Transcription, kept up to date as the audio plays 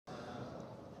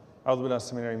أعوذ بالله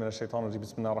السميع العليم من الشيطان الرجيم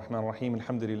بسم الله الرحمن الرحيم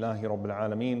الحمد لله رب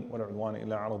العالمين ولا عدوان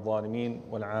إلا على الظالمين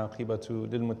والعاقبة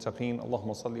للمتقين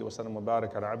اللهم صل وسلم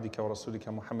وبارك على عبدك ورسولك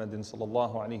محمد صلى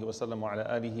الله عليه وسلم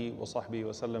وعلى آله وصحبه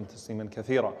وسلم تسليما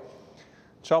كثيرا.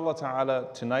 Inshallah ta'ala,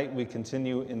 tonight we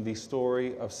continue in the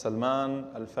story of Salman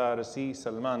al-Farisi,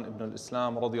 Salman ibn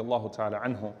al-Islam radiyallahu ta'ala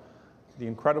anhu, the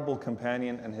incredible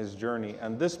companion and his journey.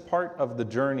 And this part of the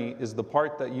journey is the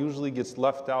part that usually gets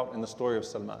left out in the story of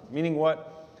Salman. Meaning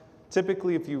what?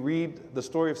 Typically, if you read the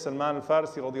story of Salman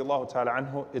al-Farisi radiyallahu ta'ala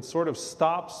anhu, it sort of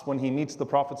stops when he meets the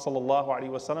Prophet sallallahu alaihi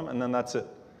wasallam, and then that's it.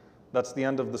 That's the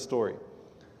end of the story.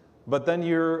 But then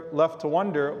you're left to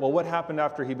wonder, well, what happened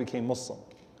after he became Muslim?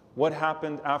 What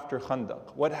happened after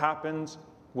Khandaq? What happened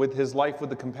with his life with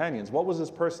the companions? What was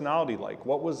his personality like?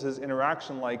 What was his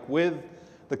interaction like with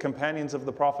the companions of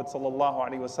the Prophet sallallahu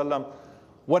alaihi wasallam?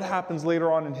 What happens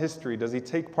later on in history? Does he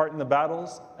take part in the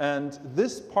battles? And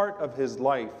this part of his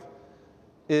life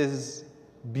is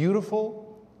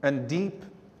beautiful and deep,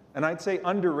 and I'd say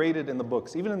underrated in the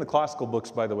books, even in the classical books,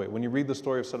 by the way. When you read the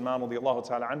story of Salman radiallahu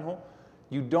ta'ala anhu,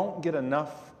 you don't get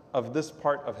enough of this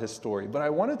part of his story. But I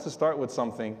wanted to start with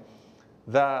something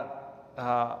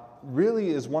that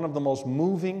really is one of the most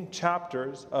moving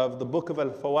chapters of the book of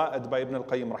Al-Fawa'id by Ibn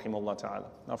al-Qayyim rahimahullah ta'ala.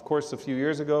 Now, of course, a few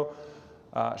years ago,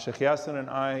 Sheikh Yassin and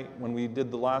I, when we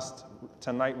did the last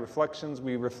 10 night reflections,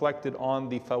 we reflected on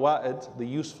the Fawa'id, the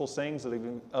useful sayings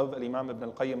of Imam Ibn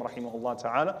al-Qayyim rahimahullah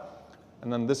ta'ala.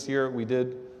 And then this year we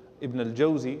did Ibn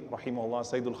al-Jawzi rahimahullah,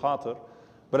 Sayyid al-Khatir.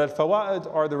 But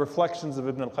al-Fawa'id are the reflections of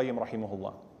Ibn al-Qayyim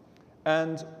rahimahullah.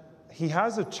 And he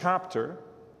has a chapter,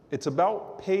 it's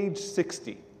about page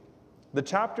 60. The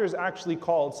chapter is actually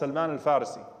called Salman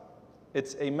al-Farisi.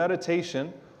 It's a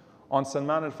meditation on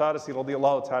Salman al-Farisi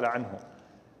radiyallahu ta'ala anhu.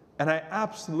 And I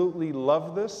absolutely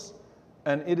love this,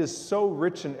 and it is so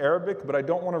rich in Arabic, but I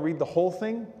don't want to read the whole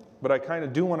thing, but I kind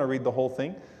of do want to read the whole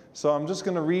thing. So I'm just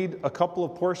going to read a couple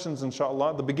of portions,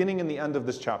 inshallah, the beginning and the end of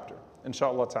this chapter,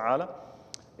 inshallah ta'ala,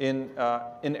 in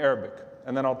Arabic,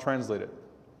 and then I'll translate it.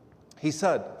 He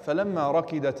said, فَلَمَّا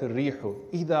رَكِدَتِ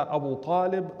الرِّيحُ إِذَا أَبُو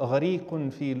طَالِبْ غَرِيقٌ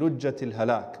فِي لُجَّةِ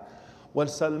الْهَلَاكِ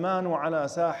وَالسَّلْمَانُ عَلَى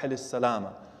سَاحِلِ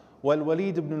السَّلَامَةِ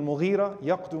وَالْوَلِيدُ بْنُ الْمُغِيرَةِ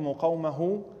يَقْدُمُ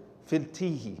قَوْمَهُ في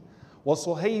التيه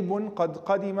وصهيب قد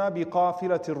قدم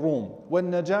بقافلة الروم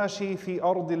والنجاشي في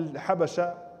أرض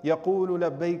الحبشة يقول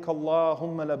لبيك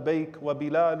اللهم لبيك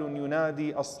وبلال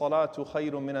ينادي الصلاة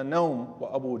خير من النوم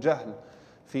وأبو جهل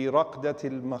في رقدة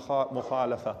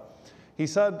المخالفة. He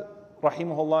said,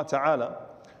 rahimahullah ta'ala,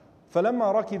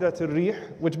 فلما ركدت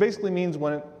الريح, which basically means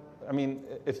when,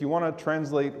 if you want to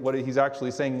translate what he's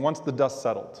actually saying, once the dust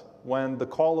settled, when the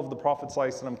call of the Prophet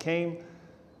ﷺ came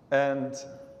and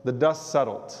the dust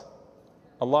settled,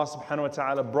 Allah subhanahu wa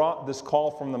ta'ala brought this call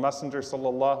from the Messenger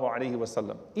sallallahu alayhi wa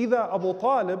sallam. إِذَا أَبُو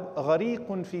طَالِبْ غَرِيقٌ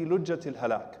فِي لُجَّةِ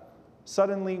الْهَلَاكِ.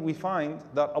 Suddenly we find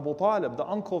that Abu Talib, the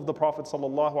uncle of the Prophet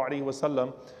sallallahu alayhi wa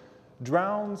sallam,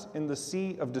 drowns in the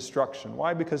sea of destruction.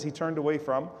 Why? Because he turned away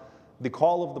from the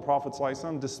call of the Prophet sallallahu alayhi wa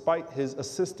sallam, despite his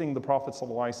assisting the Prophet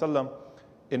sallallahu alayhi wa sallam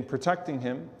in protecting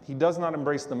him. He does not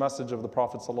embrace the message of the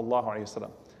Prophet sallallahu alayhi wa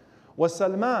sallam.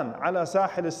 وَسَلْمَانْ عَلَى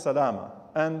سَاحِلِ السَّلَامَةِ.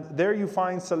 And there you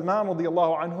find Salman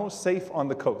radiallahu anhu safe on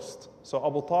the coast. So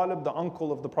Abu Talib, the uncle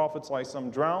of the Prophet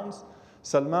ﷺ, drowns.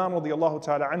 Salman radiallahu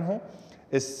ta'ala anhu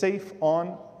is safe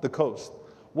on the coast.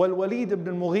 وَالْوَلِيدُ ibn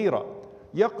al-Mughira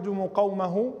يَقْدُمُ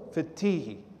قَوْمَهُ فِي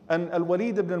التِّيهِ. And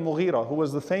Al-Walid ibn al-Mughira, who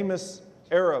was the famous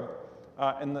Arab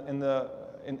in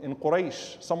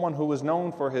Quraysh, someone who was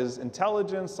known for his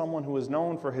intelligence, someone who was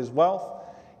known for his wealth,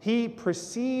 he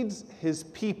precedes his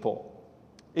people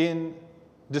in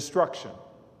destruction,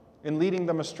 in leading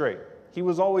them astray. He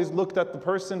was always looked at the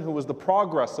person who was the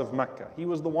progress of Mecca. He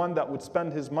was the one that would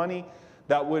spend his money,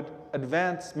 that would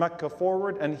advance Mecca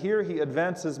forward, and here he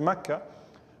advances Mecca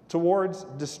towards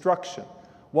destruction.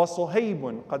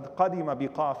 وَصُهَيْبٌ قَدْ قَدِمَ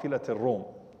بِقَافِلَةِ الرُّومِ.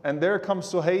 And there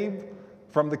comes Suhaib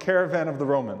from the caravan of the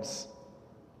Romans.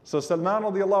 So Salman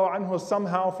radiallahu anhu is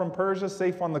somehow from Persia,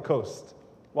 safe on the coast,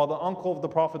 while the uncle of the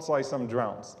Prophet ﷺ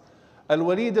drowns.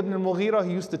 Al-Walid ibn al-Mughira,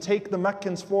 he used to take the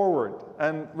Meccans forward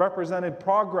and represented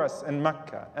progress in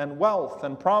Mecca and wealth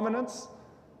and prominence.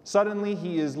 Suddenly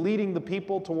he is leading the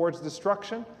people towards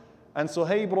destruction. And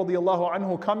Suhaib radiallahu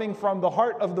anhu, coming from the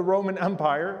heart of the Roman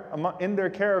Empire in their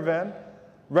caravan,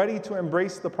 ready to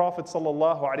embrace the Prophet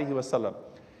sallallahu alaihi wasallam.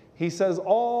 He says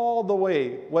all the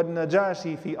way,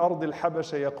 وَالنَّجَاشِي فِي أَرْضِ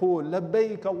الْحَبَشَ يَقُولُ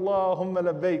لَبَّيْكَ اللَّهُمَّ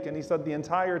لَبَّيْكَ. And he said the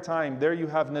entire time, there you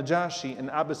have Najashi in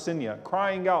Abyssinia,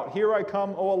 crying out, here I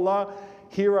come, O Allah,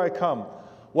 here I come.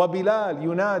 وَبِلَال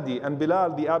يُنَادِي, and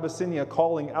Bilal the Abyssinia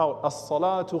calling out,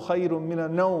 الصَّلَاةُ خَيْرٌ مِّنَ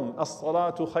النَّوْمِ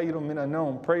الصَّلَاةُ خَيْرٌ مِّنَ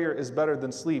النَّوْمِ, prayer is better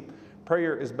than sleep,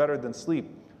 prayer is better than sleep.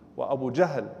 وَأَبُو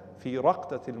جَهْلٍ فِي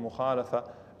رَقْدَةِ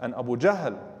الْمُخَالَفَةِ, and Abu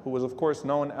Jahl, who was of course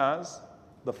known as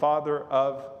the father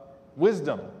of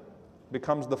wisdom,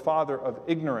 becomes the father of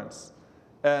ignorance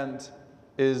and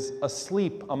is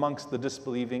asleep amongst the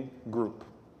disbelieving group.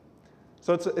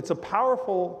 So it's a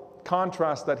powerful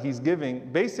contrast that he's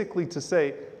giving, basically to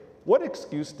say, what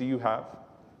excuse do you have?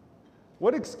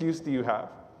 What excuse do you have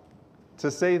to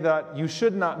say that you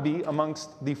should not be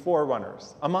amongst the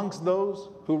forerunners, amongst those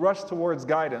who rush towards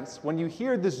guidance, when you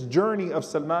hear this journey of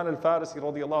Salman al-Farisi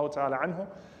radiallahu ta'ala anhu,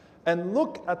 and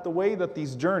look at the way that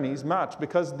these journeys match?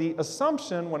 Because the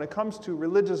assumption when it comes to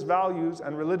religious values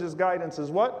and religious guidance is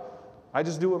what? I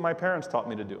just do what my parents taught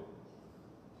me to do,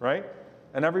 right?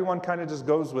 And everyone kind of just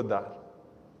goes with that.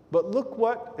 But look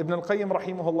what Ibn al-Qayyim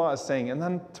rahimahullah is saying, and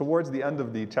then towards the end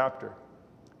of the chapter,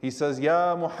 he says,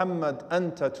 Ya Muhammad,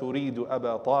 anta turidu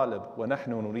Aba Talib, wa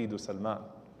nahnu nuridu Salman.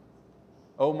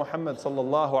 O Muhammad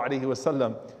sallallahu alayhi wa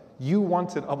sallam, you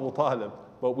wanted Abu Talib,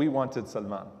 but we wanted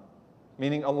Salman.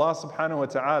 Meaning Allah subhanahu wa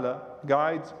ta'ala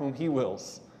guides whom He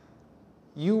wills.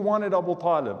 You wanted Abu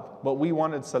Talib, but we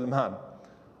wanted Salman.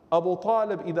 Abu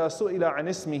Talib إذا سئل عن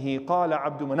اسمه قال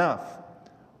عبد مناف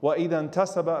وإذا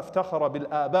انتسب افتخر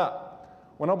بالآباء.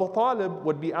 When Abu Talib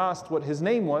would be asked what his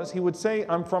name was, he would say,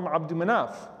 I'm from Abd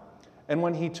Manaf. And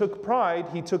when he took pride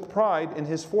in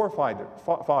his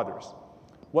forefathers.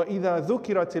 وَإِذَا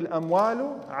ذُكِرَتِ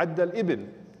الْأَمْوَالُ عَدَّ الْإِبِلِ.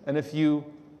 And if you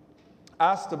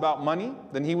asked about money,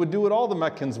 then he would do what all the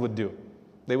Meccans would do.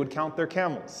 They would count their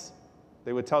camels.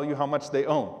 They would tell you how much they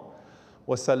own.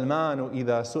 وَسَلْمَانُ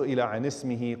إِذَا سُئِلَ عَنِ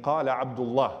اسْمِهِ قَالَ عَبْدُ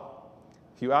اللَّهِ.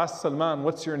 If you ask Salman,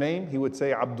 what's your name? He would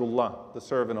say, Abdullah, the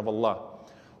servant of Allah.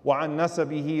 وَعَنْ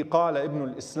نَسَبِهِ قَالَ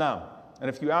إِبْنُ الْإِسْلَامِ. And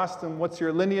if you asked him, what's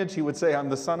your lineage? He would say, I'm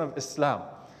the son of Islam.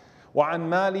 وَعَنْ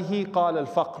مَالِهِ قَالَ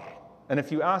الْفَقْرِ. And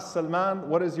if you asked Salman,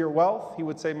 what is your wealth? He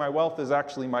would say, my wealth is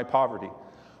actually my poverty.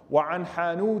 وَعَنْ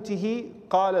حَانُوتِهِ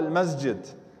قَالَ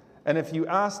الْمَسْجِدِ. And if you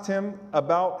asked him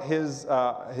about his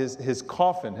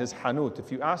coffin, his hanut,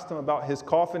 if you asked him about his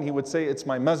coffin, he would say, it's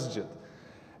my masjid.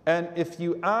 And if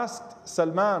you asked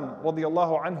Salman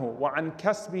radiallahu anhu, وَعَنْ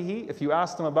كَسْبِهِ, if you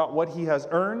asked him about what he has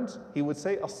earned, he would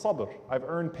say, as-sabr, I've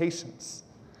earned patience.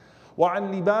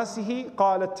 وَعَنْ لِبَاسِهِ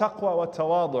قَالَ التَّقْوَى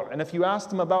وَالتَّوَاضُعُ. And if you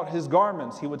asked him about his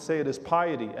garments, he would say it is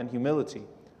piety and humility.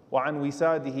 وَعَنْ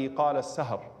وِسَادِهِ قَالَ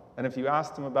السَّهْرُ. And if you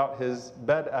asked him about his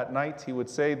bed at night, he would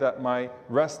say that my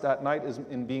rest at night is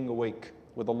in being awake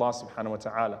with Allah subhanahu wa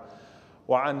ta'ala.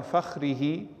 وَعَنْ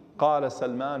فَخْرِهِ قَالَ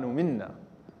سَلْمَانُ مِنَّا.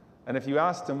 And if you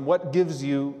asked him, what gives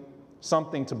you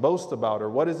something to boast about, or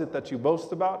what is it that you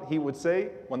boast about? He would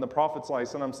say, when the Prophet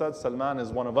ﷺ said, Salman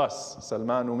is one of us,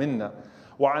 Salmanu minna.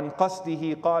 وَعَنْ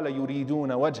قَصْدِهِ قَالَ يُرِيدُونَ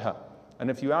وَجْهَ. And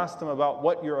if you asked him about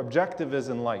what your objective is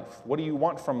in life, what do you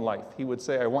want from life? He would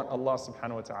say, I want Allah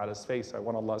subhanahu wa ta'ala's face, I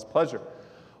want Allah's pleasure.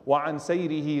 وَعَنْ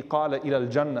سَيْرِهِ قَالَ إِلَى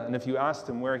الْجَنَّةِ. And if you asked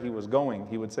him where he was going,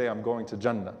 he would say, I'm going to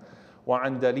Jannah.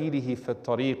 وَعَنْ دَلِيلِهِ فِي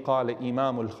الطَّرِيقِ قَالَ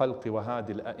إِمَامُ الْخَلْقِ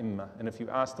وَهَادِ الْأَئِمَّةِ. And if you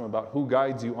asked him about who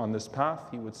guides you on this path,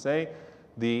 he would say,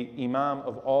 the Imam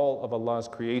of all of Allah's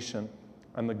creation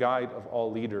and the guide of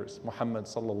all leaders, Muhammad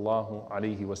sallallahu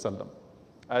alayhi wa sallam.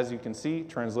 As you can see,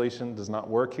 translation does not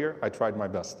work here. I tried my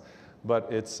best. But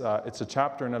it's a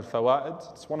chapter in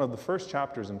Al-Fawaid. It's one of the first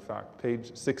chapters, in fact,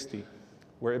 page 60,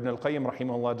 where Ibn al-Qayyim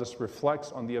rahimahullah just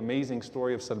reflects on the amazing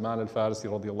story of Salman al-Farisi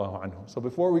radiallahu anhu. So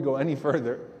before we go any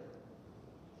further,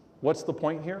 what's the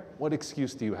point here? What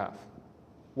excuse do you have?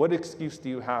 What excuse do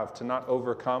you have to not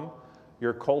overcome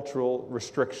your cultural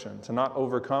restriction, to not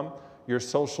overcome your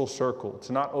social circle,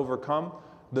 to not overcome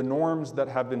the norms that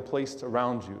have been placed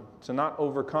around you, to not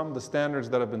overcome the standards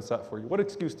that have been set for you? What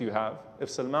excuse do you have if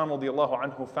Salman radiallahu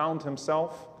anhu found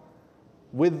himself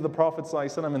with the Prophet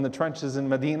ﷺ in the trenches in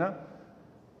Medina,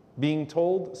 being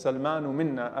told, Salmanu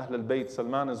minna ahl al-bayt,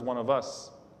 Salman is one of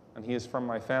us, and he is from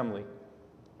my family.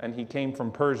 And he came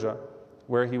from Persia,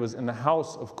 where he was in the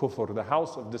house of kufr, the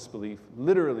house of disbelief,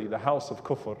 literally the house of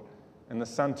kufr, in the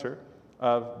center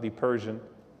of the Persian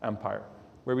Empire.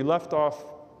 Where we left off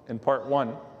in part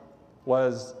 1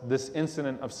 was this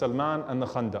incident of Salman and the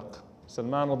Khandaq,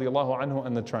 Salman radiallahu anhu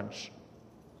and the trench,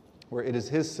 where it is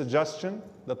his suggestion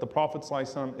that the Prophet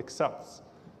ﷺ accepts.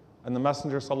 And the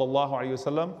Messenger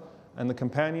ﷺ and the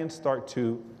companions start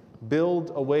to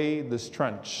build away this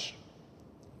trench.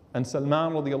 And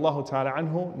Salman radiallahu ta'ala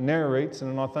anhu narrates in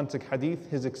an authentic hadith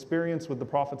his experience with the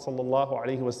Prophet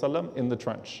ﷺ in the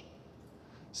trench.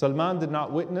 Salman did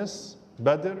not witness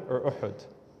Badr or Uhud.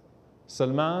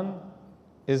 Salman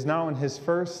is now in his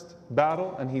first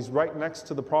battle, and he's right next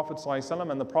to the Prophet ﷺ,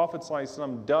 and the Prophet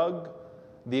ﷺ dug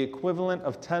the equivalent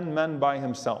of 10 men by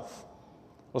himself.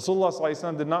 Rasulullah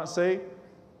ﷺ did not say,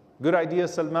 good idea,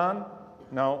 Salman,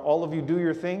 now all of you do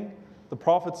your thing. The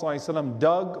Prophet ﷺ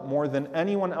dug more than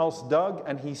anyone else dug,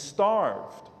 and he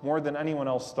starved more than anyone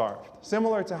else starved.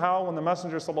 Similar to how when the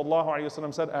Messenger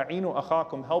ﷺ said, A'inu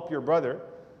akhakum, help your brother.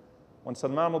 When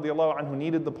Salman radiallahu anhu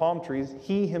needed the palm trees,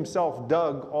 he himself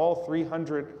dug all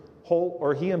 300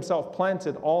 he himself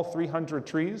planted all 300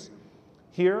 trees.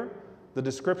 Here, the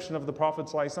description of the Prophet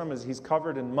ﷺ is he's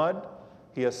covered in mud,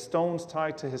 he has stones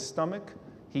tied to his stomach,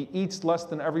 he eats less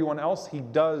than everyone else, he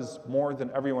does more than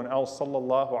everyone else,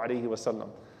 sallallahu alayhi wasallam.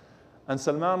 And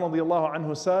Salman radiallahu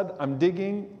anhu said, I'm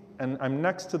digging and I'm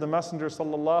next to the Messenger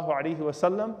sallallahu alayhi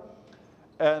wasallam,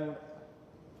 and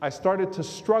I started to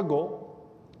struggle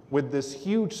with this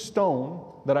huge stone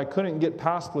that I couldn't get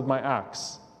past with my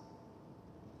axe.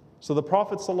 So the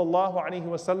Prophet sallallahu alaihi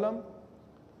wasallam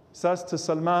says to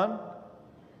Salman,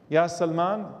 Ya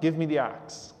Salman, give me the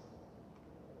axe.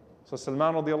 So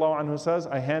Salman radiallahu anhu says,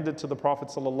 I hand it to the Prophet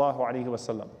sallallahu alaihi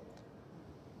wasallam.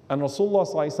 And Rasulullah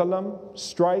sallallahu alaihi wasallam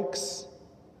strikes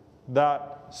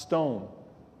that stone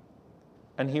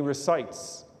and he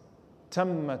recites,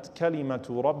 تمت كلمة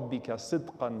ربك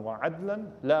صدقا وعدلا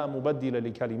لا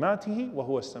مبدل لكلماته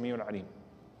وهو السميع العليم.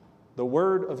 The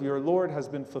word of your Lord has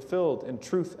been fulfilled in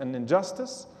truth and in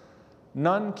justice.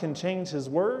 None can change his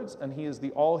words, and he is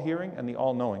the all-hearing and the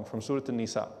all-knowing. From Surah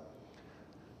An-Nisa.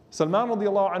 Salman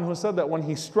radiallahu anhu said that when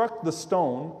he struck the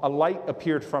stone, a light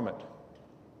appeared from it.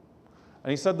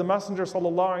 And he said the Messenger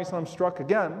sallallahu alaihi wasallam struck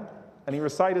again, and he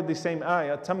recited the same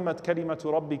ayah, تمت كلمة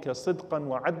ربك صدقا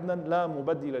وعدلا لا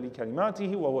مبدل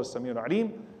لكلماته وهو السميع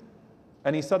العليم.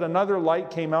 And he said another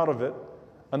light came out of it,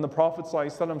 and the Prophet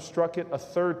ﷺ struck it a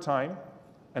third time,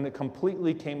 and it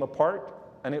completely came apart,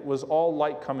 and it was all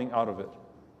light coming out of it.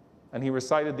 And he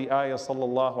recited the ayah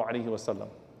sallallahu alaihi wasallam.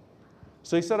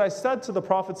 So he said, I said to the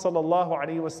Prophet sallallahu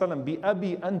alaihi wasallam, Bi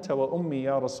abi anta wa ummi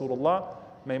ya Rasulullah,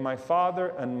 may my father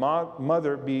and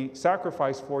mother be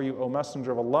sacrificed for you, O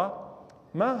Messenger of Allah.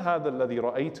 Ma hadha alladhi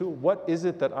ra'aytu, what is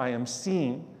it that I am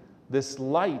seeing, this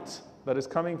light that is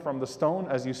coming from the stone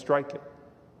as you strike it?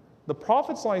 The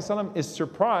Prophet ﷺ is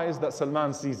surprised that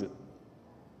Salman sees it.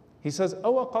 He says,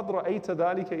 Awa qad ra'ayta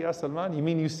dhalika ya Salman? You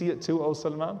mean you see it too, O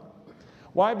Salman?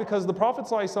 Why? Because the Prophet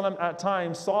ﷺ at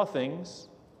times saw things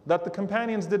that the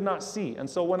companions did not see. And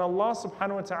so when Allah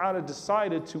subhanahu wa ta'ala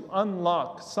decided to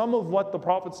unlock some of what the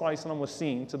Prophet ﷺ was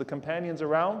seeing to the companions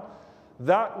around,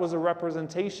 that was a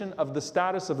representation of the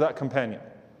status of that companion.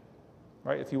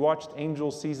 Right? If you watched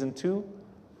Angels season 2,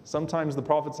 sometimes the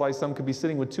Prophet ﷺ could be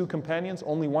sitting with two companions,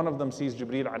 only one of them sees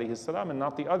Jibreel alayhi salam and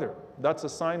not the other. That's a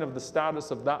sign of the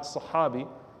status of that Sahabi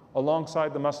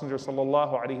alongside the Messenger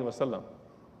sallallahu alayhi wasallam.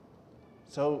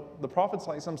 So the Prophet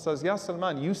ﷺ says, Ya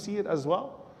Salman, you see it as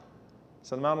well?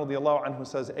 Salman radiallahu anhu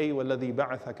says, Ay walladhi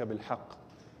ba'athaka bilhaq.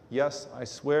 Yes, I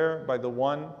swear by the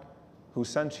one who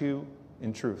sent you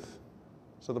in truth.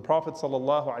 So the Prophet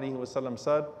sallallahu alayhi wasallam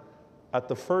said, at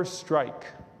the first strike,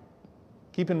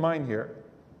 keep in mind here,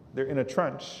 they're in a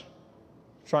trench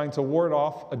trying to ward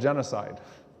off a genocide,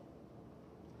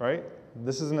 right?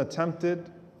 This is an attempted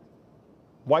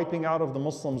wiping out of the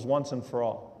Muslims once and for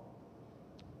all.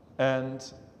 And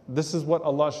this is what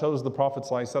Allah shows the Prophet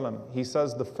ﷺ. He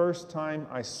says, the first time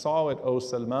I saw it, O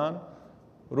Salman,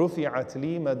 رُفِعَتْ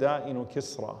لِي مَدَائِنُ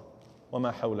كِسْرَى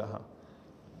وَمَا حَوْلَهَا.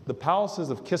 The palaces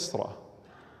of Kisra,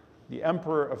 the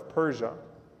emperor of Persia,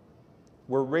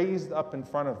 were raised up in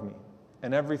front of me,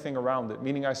 and everything around it,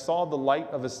 meaning I saw the light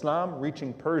of Islam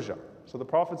reaching Persia. So the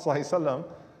Prophet ﷺ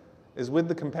is with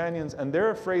the companions, and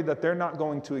they're afraid that they're not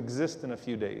going to exist in a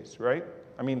few days, right?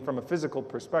 I mean, from a physical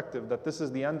perspective, that this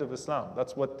is the end of Islam.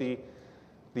 That's what the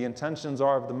intentions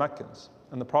are of the Meccans.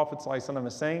 And the Prophet ﷺ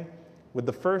is saying, with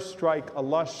the first strike,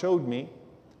 Allah showed me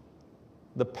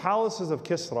the palaces of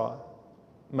Kisra,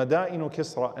 Madainu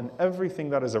Kisra, and everything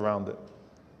that is around it.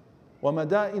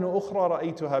 وَمَدَائِنُ أُخْرَى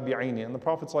رَأَيْتُهَا بِعَيْنِي. And the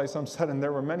Prophet ﷺ said, and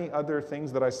there were many other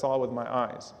things that I saw with my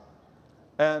eyes.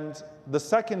 And the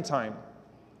second time,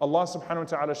 Allah subhanahu wa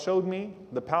ta'ala showed me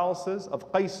the palaces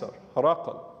of Qaysar,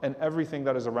 Herakl, and everything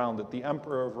that is around it, the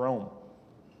emperor of Rome,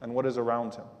 and what is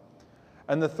around him.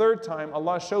 And the third time,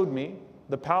 Allah showed me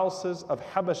the palaces of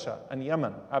Habasha and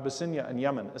Yemen, Abyssinia and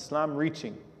Yemen, Islam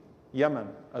reaching Yemen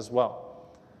as well.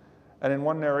 And in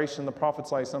one narration, the Prophet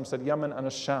ﷺ said, Yemen and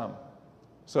Asham.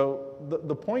 So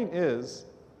the point is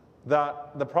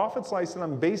that the Prophet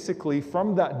ﷺ basically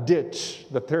from that ditch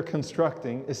that they're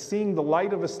constructing is seeing the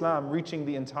light of Islam reaching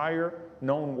the entire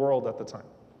known world at the time.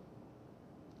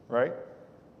 Right?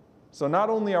 So not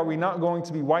only are we not going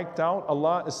to be wiped out,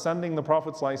 Allah is sending the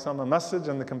Prophet ﷺ a message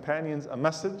and the companions a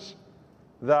message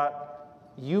that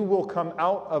you will come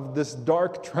out of this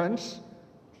dark trench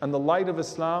and the light of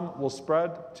Islam will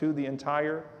spread to the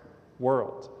entire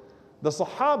world. The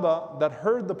Sahaba that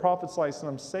heard the Prophet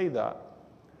ﷺ say that,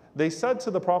 they said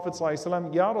to the Prophet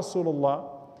ﷺ, Ya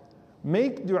Rasulullah,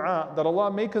 make dua that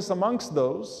Allah make us amongst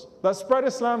those that spread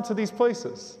Islam to these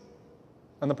places.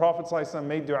 And the Prophet ﷺ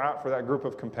made dua for that group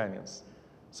of companions.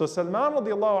 So Salman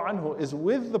radiallahu anhu is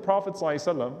with the Prophet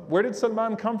ﷺ. Where did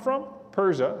Salman come from?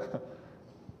 Persia,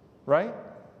 right?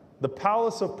 The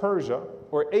palace of Persia,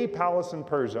 or a palace in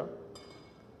Persia.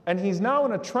 And he's now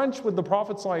in a trench with the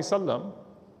Prophet ﷺ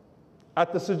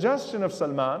at the suggestion of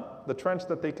Salman, the trench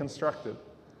that they constructed.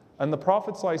 And the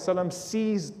Prophet ﷺ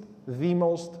seized the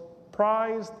most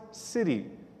prized city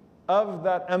of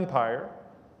that empire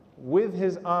with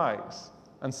his eyes.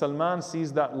 And Salman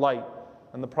sees that light.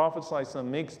 And the Prophet ﷺ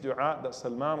makes dua that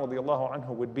Salman radiallahu anhu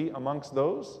would be amongst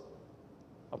those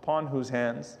upon whose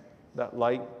hands that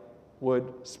light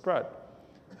would spread.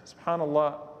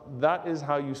 SubhanAllah, that is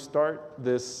how you start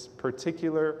this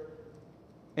particular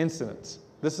incident.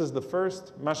 This is the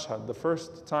first mashhad, the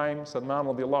first time Salman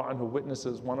radiallahu anhu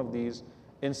witnesses one of these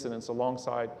incidents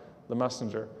alongside the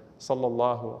Messenger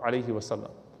sallallahu alayhi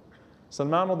wasallam.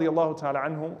 Salman radiallahu ta'ala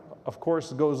anhu, of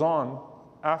course, goes on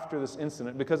after this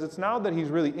incident because it's now that he's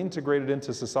really integrated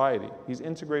into society. He's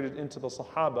integrated into the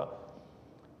Sahaba.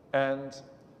 And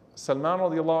Salman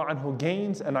radiallahu anhu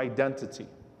gains an identity.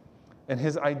 And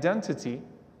his identity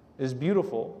is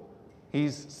beautiful.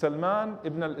 He's Salman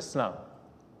ibn al-Islam.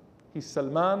 He's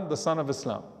Salman, the son of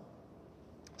Islam.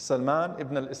 Salman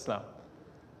ibn al-Islam.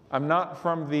 I'm not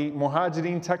from the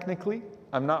Muhajirin technically.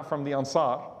 I'm not from the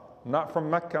Ansar. I'm not from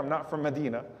Mecca. I'm not from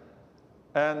Medina.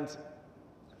 And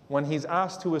when he's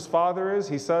asked who his father is,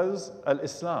 he says,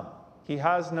 Al-Islam. He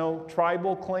has no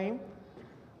tribal claim,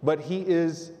 but he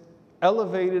is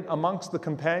elevated amongst the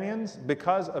companions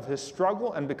because of his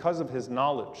struggle and because of his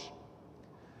knowledge.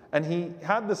 And he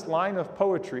had this line of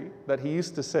poetry that he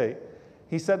used to say.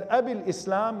 He said, Abil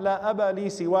Islam la aba li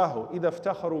siwahu idha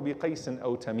iftakharu bi Qais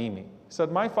aw Tamimi. He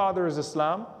said, my father is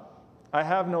Islam. I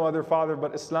have no other father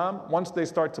but Islam. Once they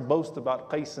start to boast about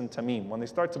Qais and Tamim, when they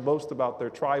start to boast about their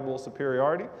tribal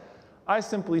superiority, I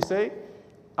simply say,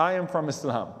 I am from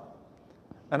Islam.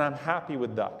 And I'm happy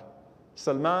with that.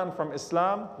 Salman from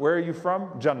Islam, where are you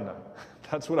from? Jannah.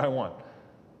 That's what I want.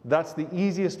 That's the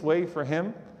easiest way for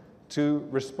him to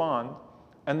respond.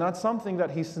 And that's something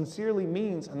that he sincerely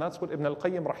means. And that's what Ibn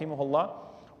al-Qayyim rahimahullah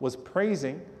was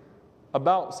praising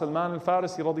about Salman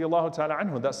al-Farisi radiallahu ta'ala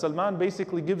anhu, that Salman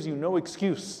basically gives you no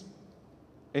excuse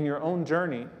in your own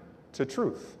journey to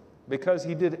truth because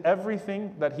he did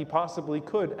everything that he possibly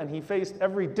could and he faced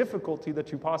every difficulty that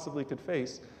you possibly could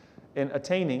face in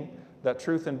attaining that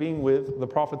truth and being with the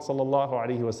Prophet sallallahu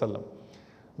alaihi wasallam.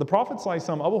 The Prophet sallallahu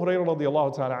alaihi wasallam, Abu Hurairah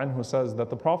radiallahu ta'ala anhu says that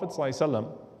the Prophet sallallahu alaihi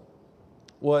wasallam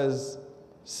was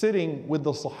sitting with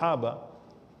the Sahaba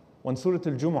when Surah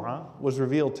Al-Jumu'ah was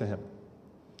revealed to him.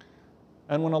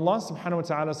 And when Allah subhanahu wa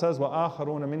ta'ala says,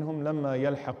 وَآخَرُونَ مِنْهُمْ لَمَّا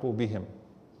يَلْحَقُوا بِهِمْ,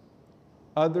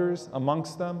 others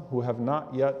amongst them who have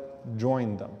not yet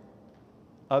joined them.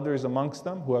 Others amongst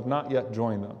them who have not yet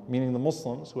joined them, meaning the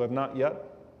Muslims who have not yet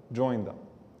joined them,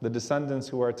 the descendants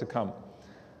who are to come.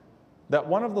 That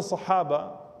one of the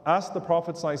Sahaba asked the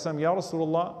Prophet ﷺ, Ya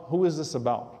Rasulullah, who is this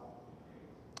about?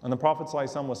 And the Prophet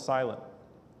ﷺ was silent.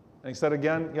 And he said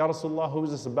again, Ya Rasulullah, who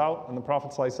is this about? And the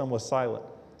Prophet ﷺ was silent.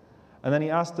 And then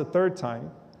he asked a third time,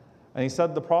 and he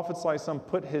said the Prophet ﷺ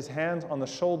put his hand on the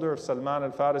shoulder of Salman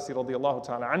al-Farisi radiallahu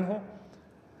ta'ala anhu,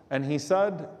 and he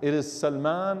said, it is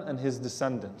Salman and his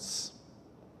descendants.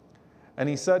 And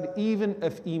he said, even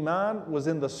if Iman was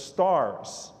in the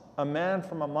stars, a man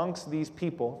from amongst these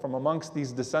people, from amongst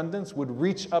these descendants, would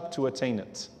reach up to attain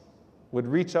it. Would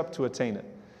reach up to attain it.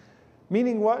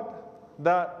 Meaning what?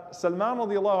 That Salman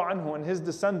radiallahu anhu and his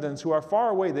descendants who are far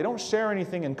away, they don't share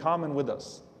anything in common with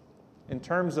us in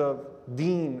terms of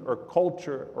deen or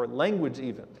culture or language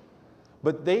even.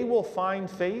 But they will find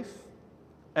faith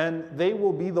and they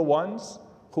will be the ones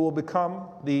who will become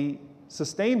the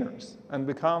sustainers and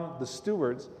become the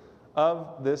stewards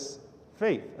of this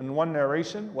faith. In one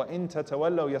narration, وَإِن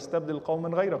تَتَوَلَّوْا يَسْتَبْدِلْ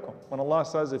قَوْمًا غَيْرَكُمْ. When Allah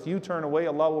says, if you turn away,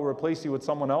 Allah will replace you with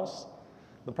someone else.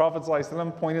 The Prophet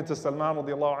ﷺ pointed to Salman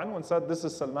radiallahu anhu and said, this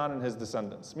is Salman and his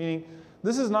descendants. Meaning,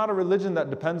 this is not a religion that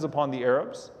depends upon the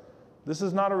Arabs. This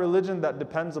is not a religion that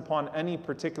depends upon any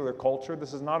particular culture.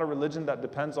 This is not a religion that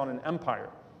depends on an empire.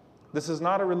 This is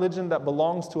not a religion that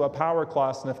belongs to a power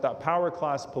class, and if that power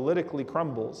class politically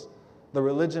crumbles, the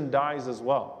religion dies as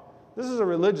well. This is a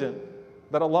religion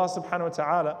that Allah subhanahu wa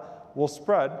ta'ala will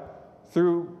spread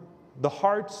through the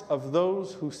hearts of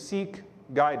those who seek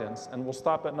guidance and will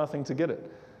stop at nothing to get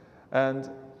it. And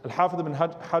Al-Hafidh ibn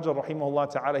Hajar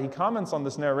rahimahullah ta'ala, he comments on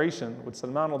this narration with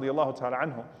Salman radiallahu ta'ala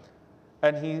anhu,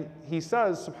 and he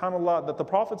says, subhanAllah, that the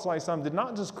Prophet ﷺ did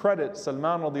not just credit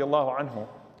Salman radiallahu anhu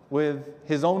with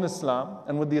his own Islam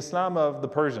and with the Islam of the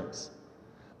Persians.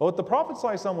 But what the Prophet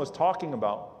ﷺ was talking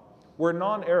about were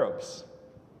non-Arabs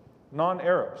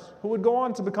who would go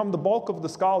on to become the bulk of the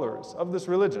scholars of this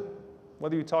religion.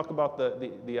 Whether you talk about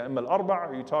the A'imma al-Arba'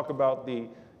 or you talk about the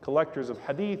collectors of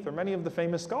hadith or many of the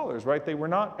famous scholars, right? They were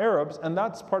not Arabs, and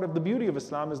that's part of the beauty of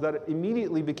Islam, is that it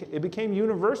immediately became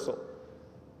universal.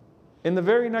 In the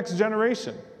very next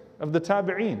generation of the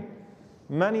Tabi'een,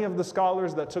 many of the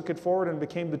scholars that took it forward and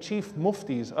became the chief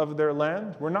muftis of their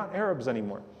land were not Arabs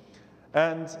anymore.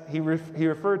 And he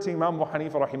referred to Imam Abu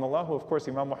Hanifa rahimahullah, who of course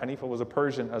Imam Abu Hanifa was a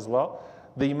Persian as well,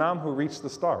 the Imam who reached the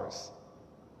stars.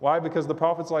 Why? Because the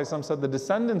Prophet ﷺ said the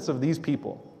descendants of these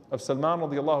people, of Salman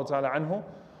radiallahu ta'ala anhu,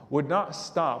 would not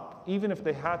stop even if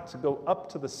they had to go up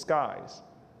to the skies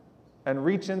and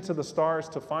reach into the stars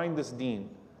to find this deen,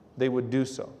 they would do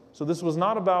so. So this was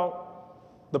not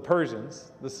about the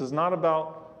Persians. This is not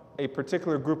about a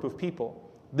particular group of people.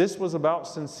 This was about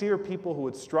sincere people who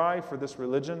would strive for this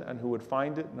religion and who would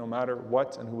find it no matter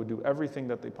what, and who would do everything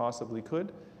that they possibly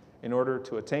could in order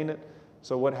to attain it.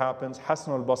 So what happens?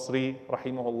 Hasan al-Basri,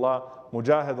 rahimahullah,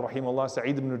 Mujahid, rahimahullah,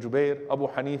 Sa'id ibn Jubair, Abu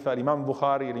Hanifa, Imam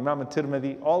Bukhari, Imam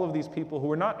al-Tirmidhi, all of these people who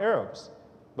were not Arabs,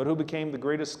 but who became the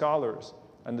greatest scholars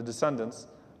and the descendants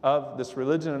of this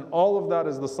religion. And all of that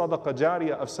is the sadaqah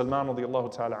jariyah of Salman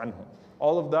radiallahu ta'ala anhu.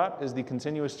 All of that is the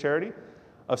continuous charity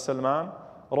of Salman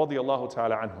radiallahu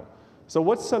ta'ala anhu. So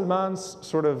what's Salman's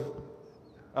sort of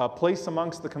place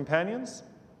amongst the companions?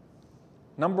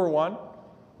 Number one,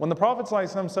 when the Prophet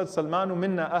ﷺ said, Salmanu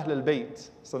minna ahl al-bayt,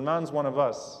 Salman's one of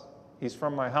us, he's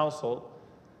from my household,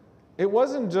 it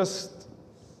wasn't just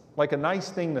like a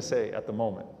nice thing to say at the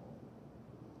moment.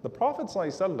 The Prophet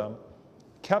ﷺ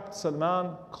kept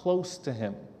Salman close to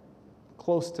him,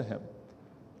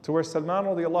 to where Salman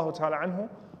radiallahu ta'ala anhu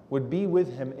would be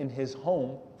with him in his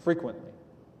home frequently.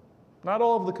 Not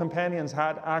all of the companions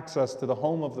had access to the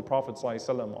home of the Prophet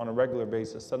ﷺ on a regular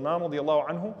basis. Salman radiallahu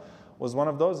anhu was one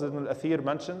of those that Ibn al-Athir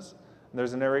mentions.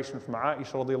 There's a narration from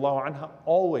Aisha radiallahu anha,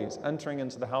 always entering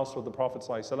into the house of the Prophet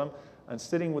ﷺ and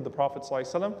sitting with the Prophet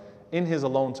ﷺ in his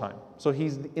alone time. So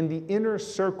he's in the inner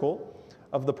circle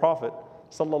of the Prophet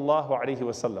sallallahu alaihi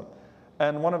wasallam.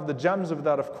 And one of the gems of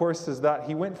that, of course, is that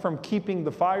he went from keeping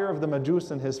the fire of the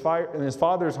Majus in his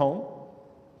father's home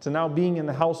to now being in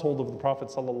the household of the Prophet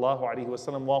sallallahu alaihi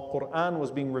wasallam while Quran was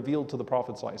being revealed to the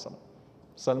Prophet sallallahu alaihi wasallam.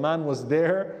 Salman was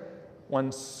there when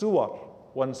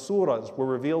surahs were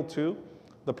revealed to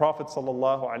the Prophet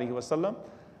sallallahu alaihi wasallam.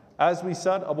 As we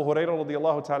said, Abu Hurairah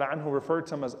radiallahu ta'ala anhu referred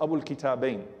to him as Abul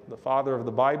Kitabain, the father of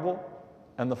the Bible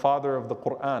and the father of the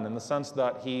Quran, in the sense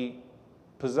that he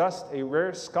possessed a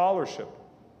rare scholarship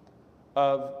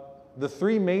of the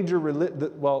four major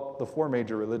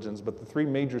religions, but the three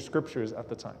major scriptures at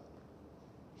the time.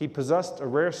 He possessed a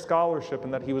rare scholarship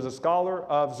in that he was a scholar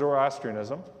of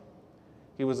Zoroastrianism,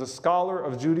 he was a scholar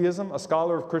of Judaism, a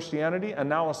scholar of Christianity, and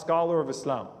now a scholar of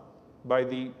Islam by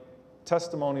the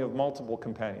testimony of multiple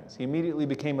companions. He immediately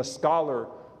became a scholar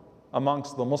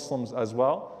amongst the Muslims as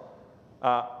well.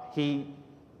 He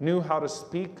knew how to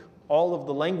speak all of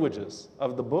the languages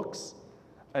of the books,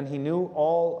 and he knew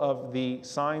all of the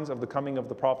signs of the coming of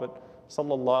the Prophet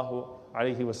sallallahu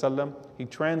alaihi wasallam. He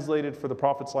translated for the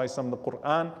Prophet sallallahu alaihi wasallam the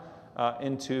Quran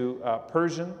into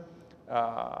Persian,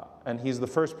 and he's the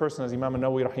first person, as Imam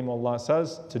An-Nawawi rahimahullah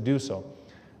says, to do so.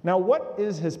 Now, what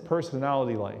is his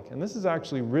personality like? And this is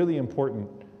actually really important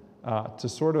to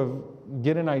sort of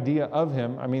get an idea of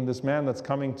him. I mean, this man that's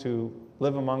coming to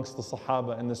live amongst the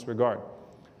Sahaba in this regard.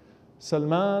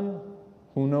 Salman,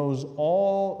 who knows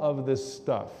all of this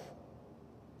stuff,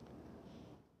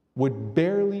 would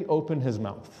barely open his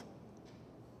mouth.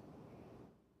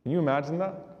 Can you imagine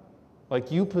that?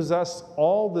 Like, you possess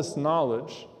all this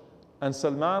knowledge, and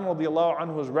Salman radiallahu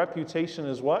anhu's reputation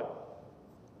is what?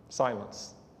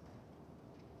 Silence.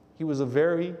 He was a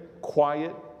very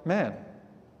quiet man.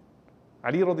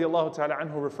 Ali radiallahu ta'ala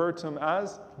anhu referred to him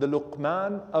as the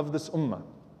Luqman of this ummah.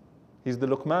 He's the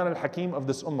Luqman al-Hakim of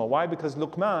this ummah. Why? Because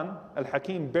Luqman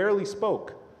al-Hakim barely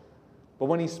spoke. But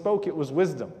when he spoke, it was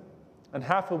wisdom. And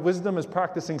half of wisdom is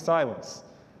practicing silence.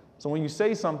 So when you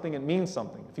say something, it means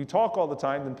something. If you talk all the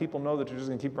time, then people know that you're just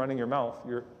going to keep running your mouth.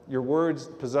 Your words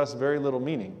possess very little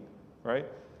meaning, right?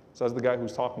 Says the guy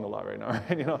who's talking a lot right now,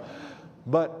 right?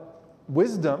 But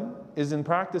wisdom is in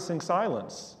practicing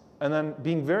silence. and then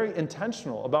being very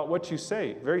intentional about what you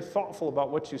say, very thoughtful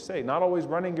about what you say, not always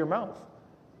running your mouth.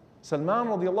 Salman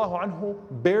radiallahu anhu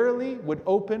barely would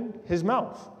open his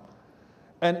mouth.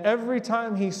 And every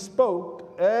time he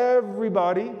spoke,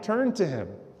 everybody turned to him.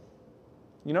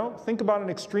 You know, think about an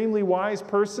extremely wise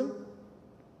person.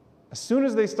 As soon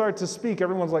as they start to speak,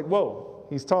 everyone's like, whoa,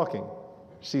 he's talking.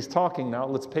 She's talking now,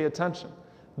 let's pay attention.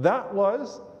 That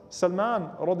was Salman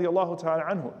radiallahu ta'ala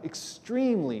anhu.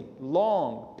 Extremely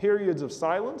long periods of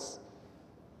silence,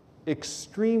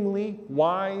 extremely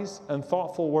wise and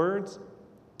thoughtful words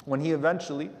when he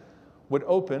eventually would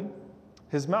open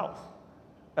his mouth.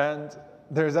 And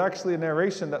there's actually a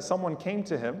narration that someone came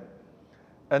to him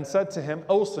and said to him,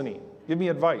 Awsini, give me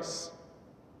advice.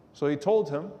 So he told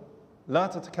him, La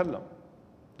tatakallam,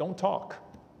 don't talk.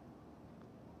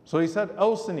 So he said,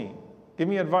 Awsini, give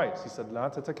me advice. He said, La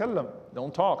tatakallam,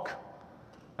 don't talk.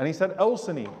 And he said,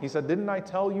 Awsini, he said, didn't I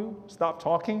tell you, stop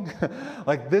talking?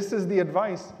 Like, this is the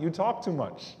advice, you talk too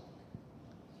much.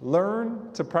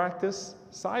 Learn to practice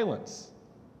silence.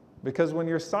 Because when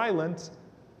you're silent,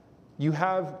 you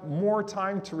have more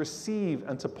time to receive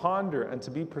and to ponder and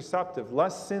to be perceptive,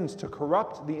 less sins to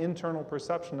corrupt the internal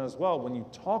perception as well. When you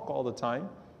talk all the time,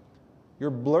 you're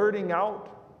blurting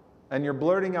out, and you're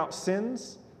blurting out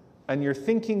sins, and you're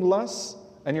thinking less,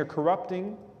 and you're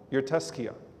corrupting your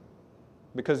tazkiyah,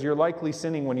 because you're likely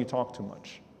sinning when you talk too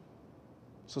much.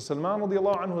 So Salman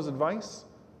radiallahu anhu's advice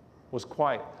was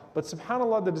quiet. But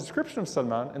subhanAllah, the description of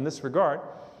Salman in this regard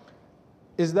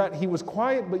is that he was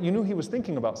quiet, but you knew he was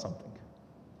thinking about something.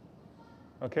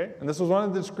 Okay? And this was one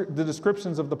of the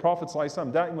descriptions of the Prophet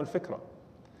ﷺ, da'im al-fikra.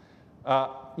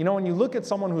 You know, when you look at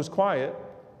someone who's quiet,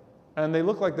 and they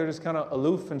look like they're just kind of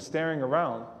aloof and staring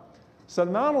around,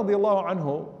 Salman radiallahu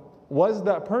anhu was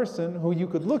that person who you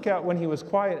could look at when he was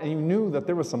quiet and you knew that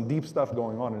there was some deep stuff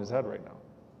going on in his head right now.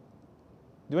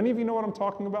 Do any of you know what I'm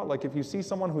talking about? Like, if you see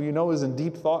someone who you know is in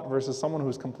deep thought versus someone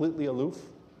who's completely aloof,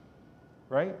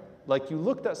 right? Like, you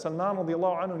looked at Salman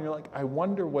radiallahu anhu and you're like, I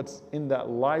wonder what's in that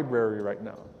library right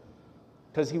now.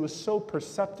 Because he was so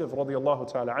perceptive radiallahu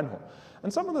ta'ala anhu.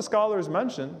 And some of the scholars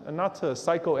mention, and not to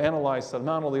psychoanalyze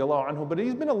Salman radiallahu anhu, but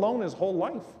he's been alone his whole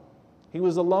life. He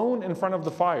was alone in front of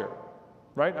the fire,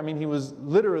 right? I mean, he was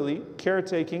literally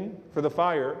caretaking for the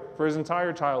fire for his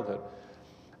entire childhood.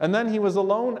 And then he was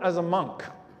alone as a monk.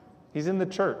 He's in the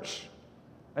church.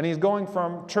 And he's going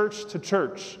from church to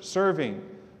church, serving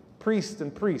priest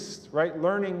and priest, right?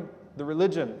 Learning the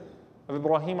religion of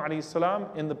Ibrahim alayhi salam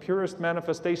in the purest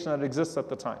manifestation that exists at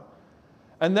the time.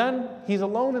 And then he's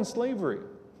alone in slavery,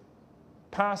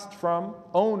 passed from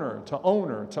owner to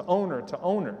owner to owner to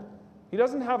owner. He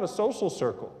doesn't have a social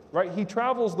circle, right? He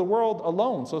travels the world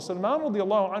alone. So Salman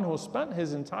radiallahu anhu spent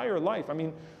his entire life. I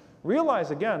mean,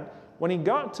 realize again, when he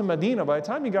got to Medina, by the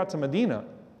time he got to Medina,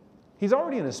 he's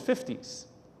already in his 50s.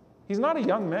 He's not a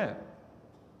young man,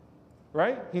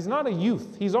 right? He's not a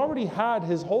youth. He's already had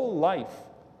his whole life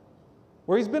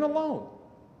where he's been alone.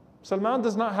 Salman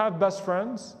does not have best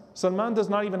friends. Salman does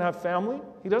not even have family.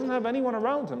 He doesn't have anyone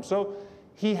around him. So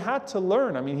he had to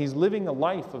learn. I mean, he's living a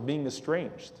life of being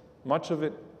estranged. Much of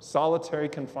it solitary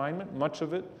confinement. Much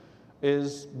of it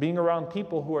is being around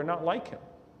people who are not like him,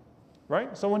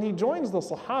 right? So when he joins the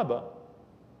Sahaba,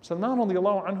 Salman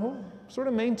radiallahu anhu sort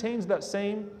of maintains that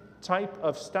same type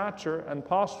of stature and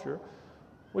posture,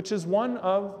 which is one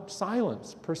of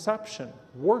silence, perception,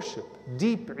 worship,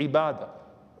 deep ibadah.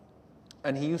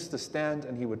 And he used to stand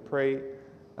and he would pray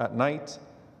at night.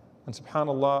 And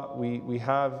subhanAllah, we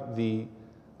have the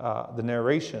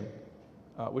narration,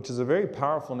 which is a very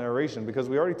powerful narration, because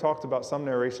we already talked about some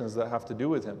narrations that have to do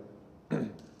with him.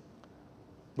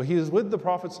 But he was with the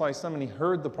Prophet ﷺ and he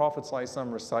heard the Prophet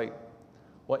ﷺ recite,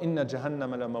 وَإِنَّ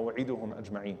جَهَنَّمَ لَمَوْعِدُهُمْ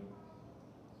أَجْمَعِينَ.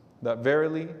 That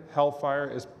verily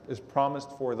hellfire is promised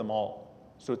for them all.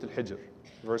 Surah Al-Hijr,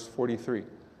 verse 43.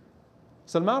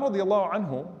 Salman radiallahu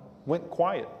anhu went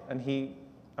quiet, and he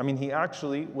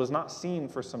actually was not seen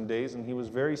for some days, and he was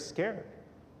very scared.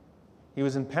 He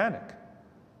was in panic.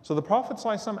 So the Prophet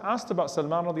ﷺ asked about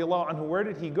Salman radiallahu anhu, where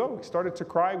did he go? He started to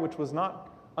cry, which was not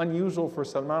unusual for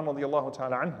Salman radiallahu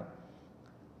ta'ala anhu.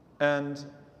 And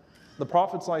the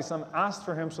Prophet ﷺ asked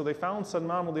for him, so they found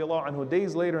Salman radiallahu anhu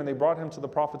days later, and they brought him to the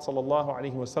Prophet sallallahu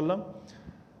alaihi wasallam.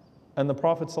 And the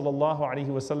Prophet sallallahu alaihi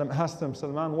wasallam asked him,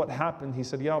 Salman, what happened? He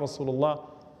said, Ya Rasulullah,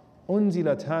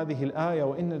 أنزلت هذه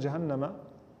الآية وإن جهنم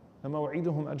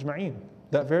لموعدهم أجمعين.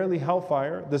 That verily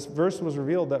hellfire, this verse was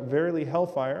revealed that verily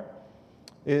hellfire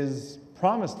is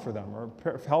promised for them, or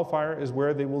hellfire is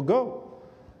where they will go.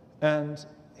 And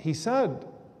he said,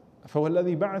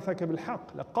 فَوَالَّذِي بَعَثَكَ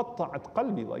بِالْحَقِّ لَقَطَّعَتْ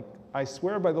قَلْبِي. Like, I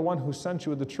swear by the one who sent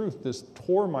you with the truth, this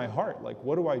tore my heart. Like,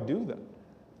 what do I do then?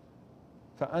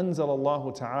 فَأَنزَلَ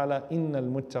اللَّهُ تَعَالَى إِنَّ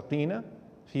الْمُتَّقِينَ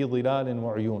فِي ظِلَالٍ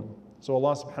وَعُيُونٍ. So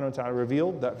Allah subhanahu wa ta'ala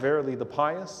revealed that verily the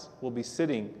pious will be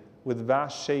sitting with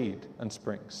vast shade and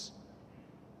springs,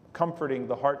 comforting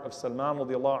the heart of Salman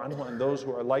radiallahu anhu and those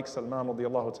who are like Salman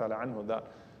radiallahu ta'ala anhu, that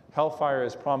hellfire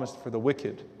is promised for the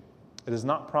wicked. It is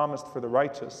not promised for the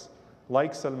righteous,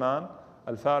 like Salman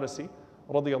al-Farisi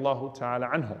radiallahu ta'ala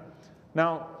anhu.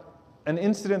 Now, an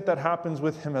incident that happens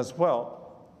with him as well,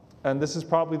 and this is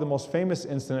probably the most famous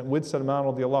incident with Salman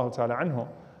radiallahu ta'ala anhu,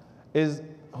 is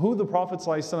who the Prophet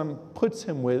ﷺ puts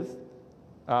him with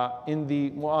in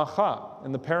the mu'akha,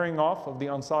 in the pairing off of the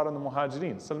Ansar and the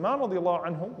Muhajirin. Salman radiallahu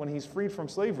anhu, when he's freed from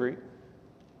slavery,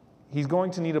 he's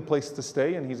going to need a place to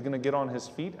stay and he's going to get on his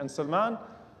feet. And Salman,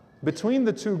 between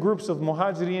the two groups of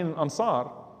Muhajirin and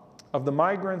Ansar, of the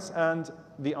migrants and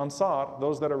the Ansar,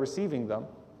 those that are receiving them,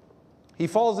 he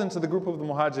falls into the group of the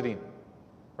Muhajirin,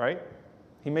 right?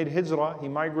 He made hijrah, he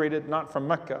migrated not from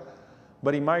Mecca,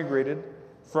 but he migrated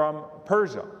from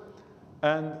Persia.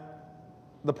 And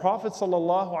the Prophet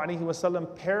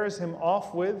ﷺ pairs him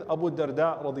off with Abu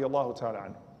Darda radiallahu ta'ala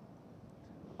anhu.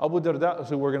 Abu Darda,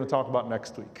 who we're going to talk about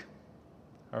next week.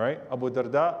 All right? Abu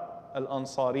Darda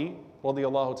al-Ansari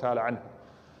radiallahu ta'ala anhu.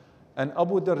 And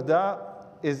Abu Darda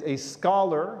is a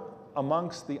scholar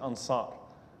amongst the Ansar.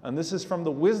 And this is from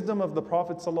the wisdom of the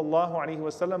Prophet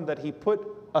ﷺ that he put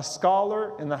a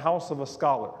scholar in the house of a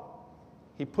scholar.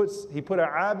 He put a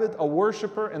abid, a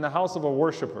worshipper, in the house of a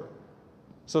worshipper.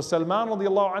 So Salman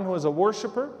radiallahu anhu is a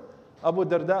worshipper, Abu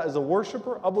Darda is a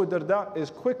worshipper. Abu Darda is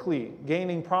quickly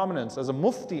gaining prominence as a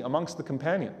mufti amongst the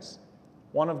companions,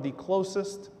 one of the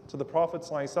closest to the Prophet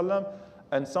ﷺ,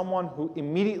 and someone who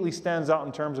immediately stands out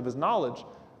in terms of his knowledge.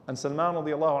 And Salman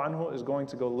radiallahu anhu is going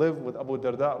to go live with Abu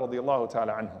Darda radiallahu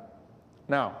ta'ala anhu.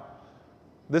 Now,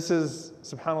 this is,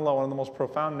 subhanAllah, one of the most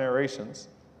profound narrations,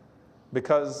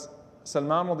 because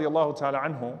Salman radiallahu ta'ala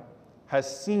anhu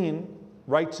has seen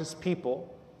righteous people,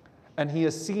 and he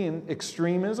has seen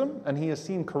extremism, and he has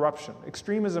seen corruption.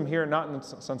 Extremism here, not in the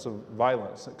sense of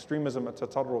violence, extremism at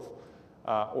tatarruf,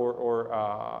 or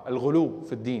al-ghulu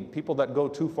fi ad-din, people that go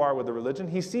too far with the religion.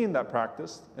 He's seen that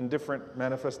practice in different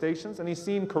manifestations, and he's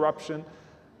seen corruption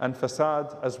and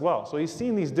fasad as well. So he's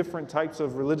seen these different types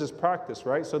of religious practice,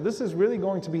 right? So this is really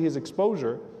going to be his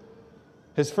exposure,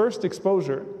 his first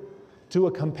exposure to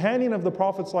a companion of the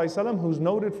Prophet ﷺ who's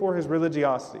noted for his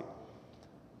religiosity.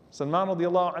 Salman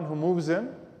radiallahu anhu moves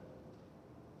in.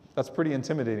 That's pretty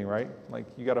intimidating, right? Like,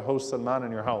 you got to host Salman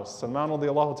in your house. Salman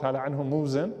radiallahu ta'ala anhu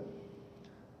moves in,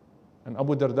 and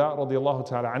Abu Darda radiallahu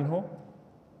ta'ala anhu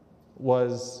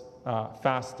was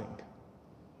fasting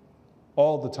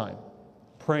all the time,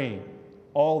 praying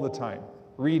all the time,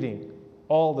 reading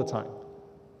all the time,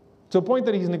 to a point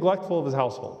that he's neglectful of his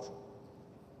household.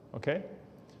 Okay?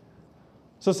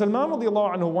 So Salman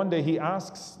radiallahu anhu, one day he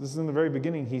asks, this is in the very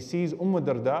beginning, he sees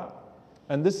Darda,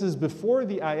 and this is before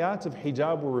the ayat of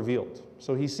hijab were revealed.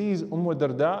 So he sees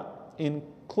Darda in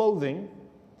clothing,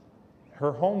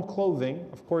 her home clothing,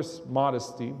 of course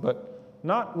modesty, but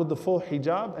not with the full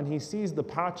hijab, and he sees the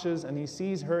patches, and he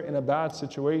sees her in a bad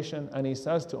situation, and he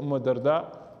says to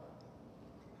Darda,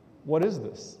 what is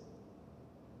this?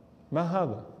 Ma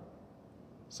hada?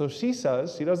 So she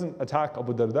says, she doesn't attack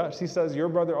Abu Darda, she says, your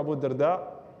brother Abu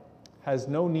Darda has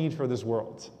no need for this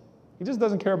world. He just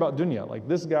doesn't care about dunya. Like,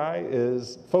 this guy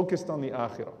is focused on the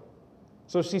akhirah.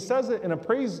 So she says it in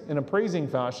a praising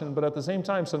fashion, but at the same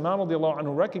time, Salman radiallahu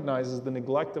anhu recognizes the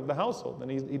neglect of the household,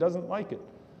 and he doesn't like it.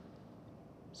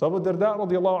 So Abu Darda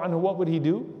radiallahu anhu, what would he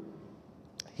do?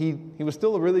 He was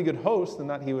still a really good host in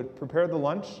that he would prepare the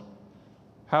lunch,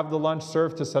 have the lunch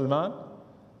served to Salman,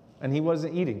 and he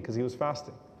wasn't eating because he was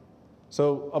fasting.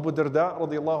 So Abu Darda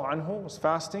radiallahu anhu was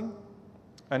fasting,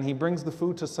 and he brings the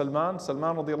food to Salman.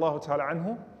 Salman radiallahu ta'ala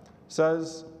anhu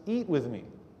says, eat with me.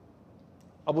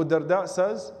 Abu Darda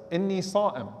says, inni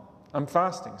sa'im, I'm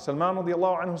fasting. Salman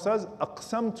radiallahu anhu says,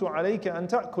 aqsamtu alayka an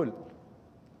ta'kul.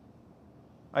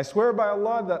 I swear by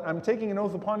Allah that I'm taking an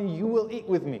oath upon you, you will eat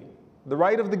with me. The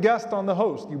right of the guest on the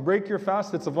host. You break your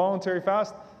fast, it's a voluntary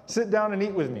fast, sit down and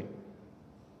eat with me.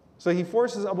 So he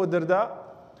forces Abu Darda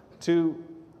to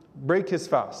break his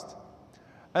fast.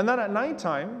 And then at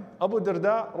nighttime, Abu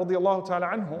Darda radiallahu ta'ala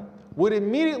anhu would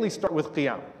immediately start with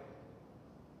qiyam.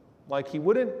 Like, he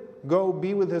wouldn't go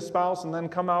be with his spouse and then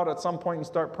come out at some point and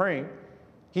start praying.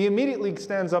 He immediately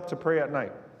stands up to pray at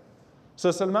night. So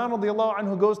Salman radiallahu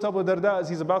anhu goes to Abu Darda as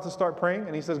he's about to start praying,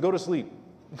 and he says, go to sleep.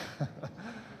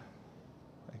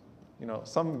 You know,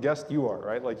 some guest you are,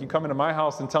 right? Like, you come into my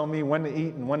house and tell me when to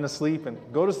eat and when to sleep, and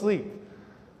go to sleep.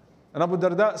 And Abu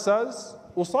Darda says,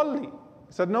 Usalli.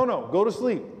 He said, no, go to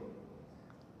sleep.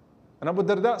 And Abu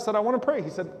Darda said, I want to pray. He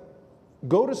said,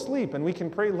 go to sleep and we can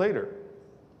pray later.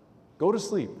 Go to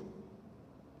sleep.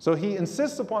 So he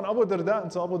insists upon Abu Darda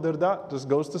until Abu Darda just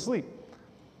goes to sleep.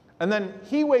 And then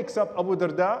he wakes up Abu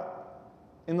Darda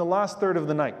in the last third of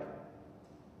the night.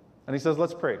 And he says,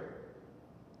 let's pray.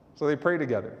 So they pray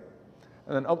together.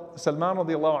 And then Salman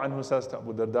radiallahu anhu says to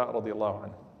Abu Darda radiallahu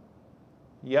anhu,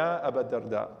 Ya Abu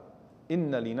Darda,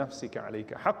 inna li nafsika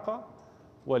alayka haqqa,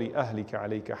 wa li ahlika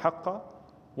alayka haqqa,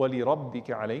 wa li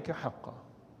rabbika alayka haqqa.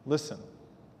 Listen,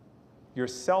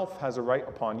 yourself has a right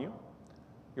upon you,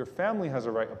 your family has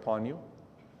a right upon you,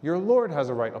 your Lord has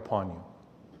a right upon you.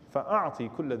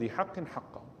 فَأَعْطِي كُلَّ ذِي حَقٍّ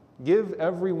حَقًّا. Give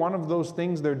every one of those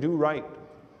things their due right.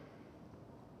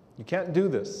 You can't do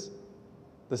this.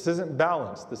 This isn't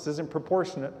balanced. This isn't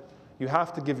proportionate. You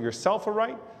have to give yourself a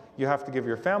right. You have to give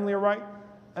your family a right.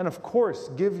 And of course,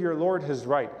 give your Lord His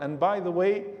right. And by the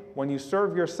way, when you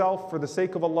serve yourself for the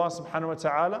sake of Allah subhanahu wa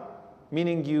ta'ala,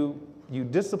 meaning you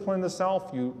discipline the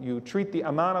self, you treat the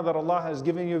amana that Allah has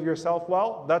given you of yourself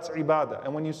well, that's ibadah.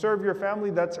 And when you serve your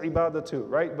family, that's ibadah too,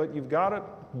 right? But you've got to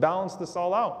balance this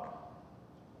all out.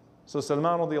 So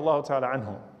Salman radiallahu ta'ala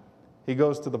anhu, he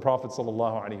goes to the Prophet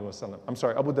sallallahu alaihi wasallam. I'm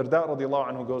sorry, Abu Darda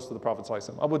radiallahu anhu goes to the Prophet sallallahu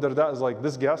alaihi wasallam. Abu Darda is like,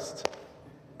 this guest,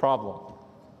 problem,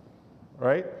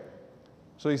 right?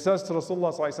 So he says to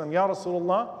Rasulullah sallallahu alaihi wasallam, Ya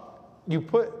Rasulullah, you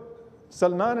put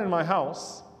Salman in my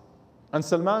house, and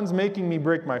Salman's making me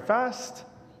break my fast,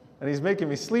 and he's making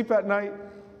me sleep at night,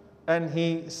 and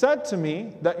he said to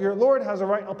me that your Lord has a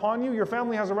right upon you, your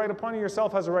family has a right upon you,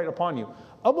 yourself has a right upon you.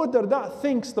 Abu Darda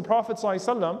thinks the Prophet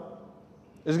ﷺ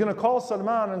is going to call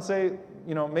Salman and say,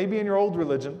 you know, maybe in your old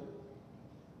religion,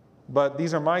 but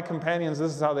these are my companions,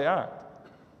 this is how they act.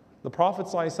 The Prophet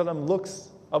ﷺ looks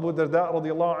Abu Darda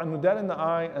radiallahu anhu dead in the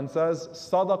eye and says,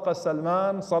 Sadaqa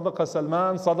Salman, Sadaqa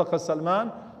Salman, Sadaqa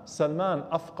Salman, Salman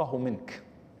afqahu mink.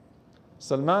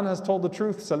 Salman has told the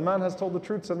truth, Salman has told the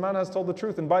truth, Salman has told the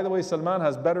truth. And by the way, Salman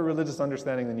has better religious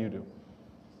understanding than you do.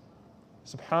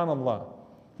 Subhanallah.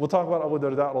 We'll talk about Abu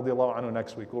Darda radiallahu anhu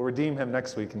next week. We'll redeem him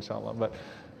next week, inshallah. But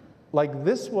like,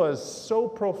 this was so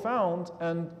profound,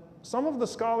 and some of the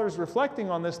scholars reflecting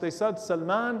on this, they said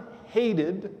Salman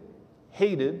hated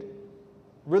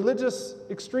religious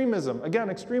extremism.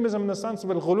 Again, extremism in the sense of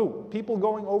al-ghulu, people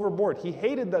going overboard. He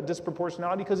hated that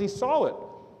disproportionality because he saw it.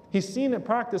 He's seen it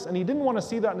practiced, and he didn't want to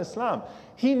see that in Islam.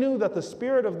 He knew that the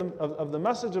spirit of the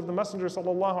message of the Messenger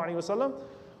sallallahu alaihi wasallam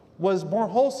was more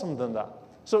wholesome than that.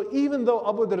 So even though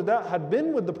Abu Darda had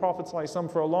been with the Prophet sallallahu alaihi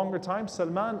wasallam for a longer time,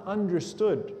 Salman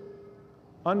understood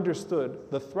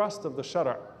the thrust of the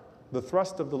shara', the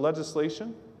thrust of the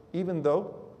legislation, even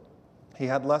though he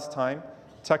had less time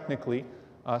technically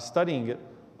studying it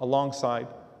alongside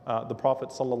the Prophet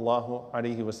sallallahu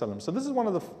alaihi wasallam. So this is one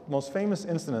of the most famous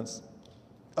incidents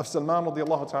of Salman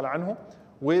radiallahu ta'ala anhu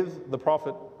with the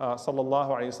Prophet sallallahu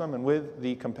alaihi wasallam and with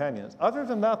the companions. Other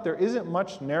than that, there isn't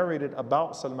much narrated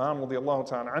about Salman radiallahu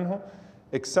ta'ala anhu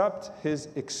except his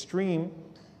extreme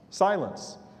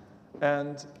silence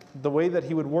and the way that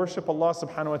he would worship Allah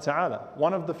subhanahu wa ta'ala.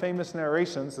 One of the famous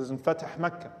narrations is in Fatah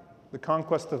Mecca, the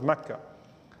conquest of Mecca.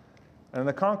 And in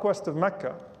the conquest of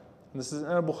Mecca, this is in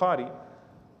Bukhari,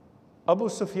 Abu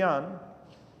Sufyan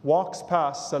walks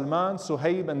past Salman,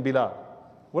 Suhaib, and Bilal.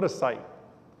 What a sight,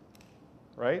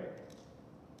 right?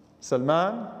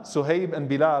 Salman, Suhaib, and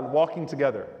Bilal walking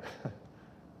together.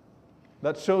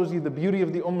 That shows you the beauty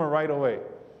of the ummah right away.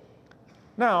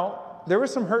 Now, there were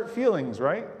some hurt feelings,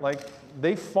 right? Like,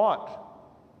 they fought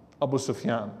Abu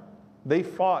Sufyan. They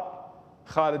fought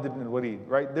Khalid ibn al-Walid,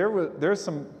 right? There's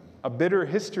a bitter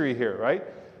history here, right?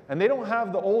 And they don't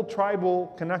have the old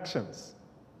tribal connections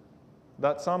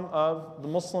that some of the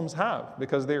Muslims have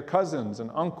because they're cousins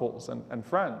and uncles and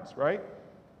friends, right?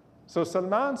 So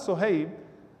Salman, Suhaib,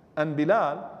 and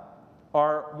Bilal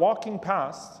are walking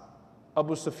past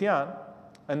Abu Sufyan,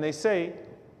 and they say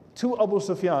to Abu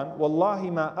Sufyan,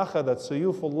 Wallahi ma akhadat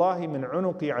suyufullahi min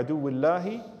unuqi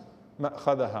aduwillahi ma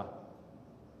akhadaha.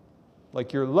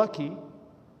 Like, you're lucky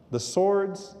the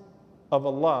swords of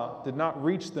Allah did not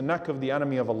reach the neck of the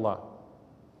enemy of Allah.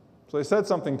 So they said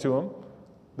something to him.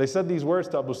 They said these words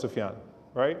to Abu Sufyan,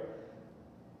 right?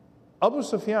 Abu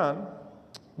Sufyan,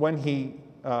 when he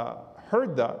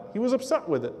heard that, he was upset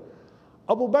with it.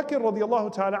 Abu Bakr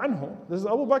radiallahu ta'ala anhu, this is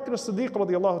Abu Bakr as-Siddiq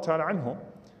radiallahu ta'ala anhu,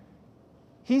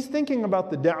 he's thinking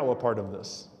about the da'wah part of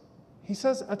this. He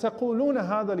says, أَتَقُولُونَ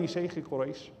هَذَا لِشَيْخِ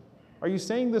قُرَيْشِ. Are you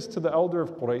saying this to the elder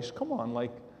of Quraysh? Come on,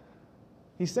 like,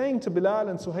 he's saying to Bilal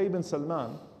and Suhaib and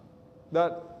Salman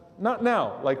that, not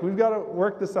now. Like, we've got to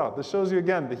work this out. This shows you,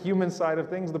 again, the human side of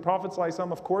things. The Prophet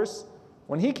ﷺ, of course,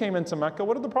 when he came into Mecca,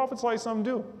 what did the Prophet ﷺ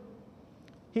do?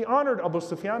 He honored Abu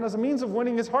Sufyan as a means of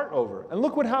winning his heart over. And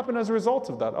look what happened as a result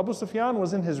of that. Abu Sufyan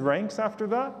was in his ranks after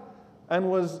that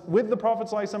and was with the Prophet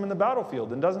ﷺ in the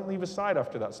battlefield and doesn't leave his side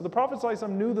after that. So the Prophet ﷺ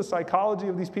knew the psychology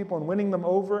of these people and winning them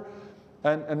over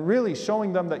and really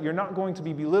showing them that you're not going to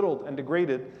be belittled and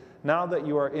degraded now that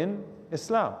you are in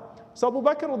Islam. So Abu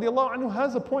Bakr radiallahu anhu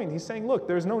has a point. He's saying, look,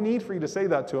 there's no need for you to say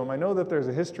that to him. I know that there's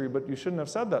a history, but you shouldn't have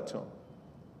said that to him.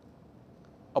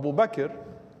 Abu Bakr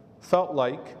felt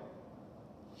like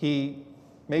he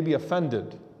maybe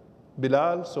offended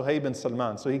Bilal, Suhaib, and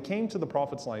Salman. So he came to the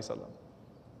Prophet ﷺ. And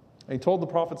he told the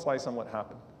Prophet ﷺ what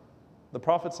happened. The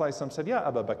Prophet ﷺ said, Ya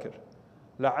Abu Bakr,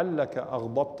 لَعَلَّكَ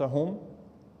أَغْضَبْتَهُمْ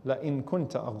لَإِن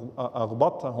كُنْتَ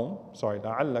أَغْضَبْتَهُمْ sorry,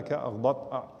 لَعَلَّكَ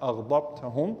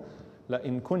أَغْضَبْتَهُمْ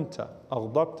لَإِن كُنْتَ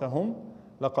أَغْضَبْتَهُمْ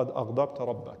لَقَدْ أَغْضَبْتَ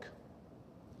رَبَّكَ.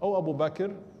 Oh Abu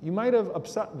Bakr, you might have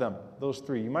upset them, those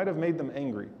three. You might have made them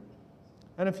angry.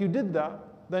 And if you did that,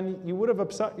 then you would have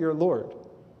upset your Lord.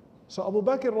 So Abu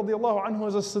Bakr radiallahu anhu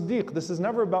is a Siddiq. This is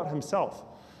never about himself.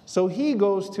 So he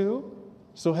goes to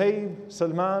Suhaib,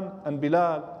 Salman, and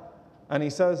Bilal, and he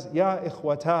says, Ya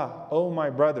ikhwata, oh my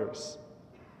brothers,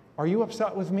 are you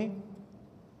upset with me?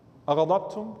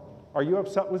 Aghadabtum? Are you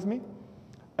upset with me?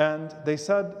 And they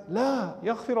said, La,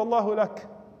 yaghfir Allahu lak.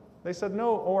 They said,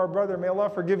 no, oh our brother, may Allah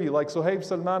forgive you. Like Suhaib,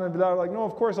 Salman, and Bilal are like, no,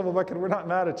 of course, Abu Bakr, we're not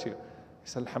mad at you. He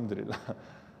said, Alhamdulillah.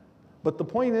 But the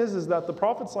point is that the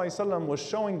Prophet ﷺ was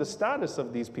showing the status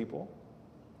of these people.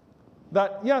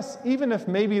 That yes, even if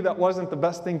maybe that wasn't the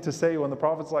best thing to say when the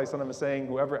Prophet ﷺ is saying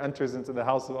whoever enters into the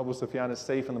house of Abu Sufyan is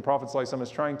safe, and the Prophet ﷺ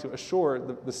is trying to assure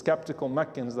the skeptical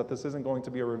Meccans that this isn't going to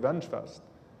be a revenge fest.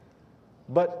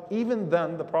 But even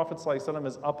then, the Prophet ﷺ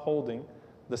is upholding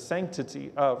the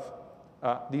sanctity of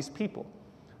these people.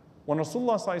 When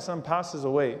Rasulullah ﷺ passes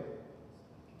away,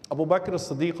 Abu Bakr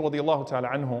as-Siddiq radiallahu ta'ala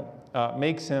anhu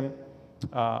makes him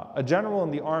a general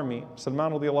in the army,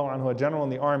 Salman radiallahu anhu, a general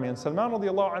in the army, and Salman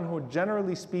radiallahu anhu,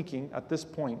 generally speaking, at this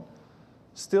point,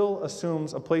 still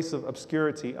assumes a place of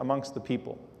obscurity amongst the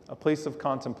people, a place of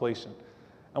contemplation.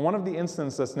 And one of the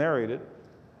instances that's narrated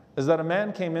is that a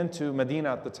man came into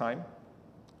Medina at the time,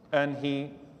 and he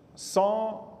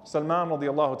saw Salman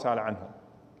radiallahu ta'ala anhu.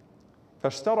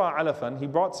 فَاشْتَرَى عَلَفًا, he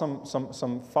brought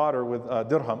some fodder with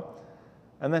dirham,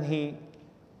 and then he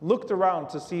looked around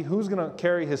to see who's going to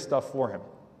carry his stuff for him.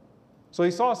 So he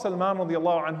saw Salman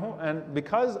radiallahu anhu, and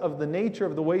because of the nature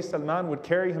of the way Salman would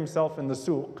carry himself in the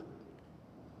souq,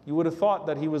 you would have thought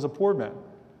that he was a poor man.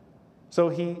 So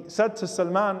he said to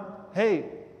Salman, hey,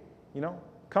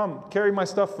 come, carry my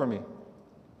stuff for me.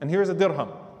 And here's a dirham.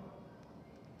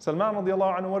 Salman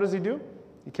radiallahu anhu, what does he do?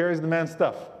 He carries the man's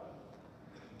stuff.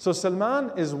 So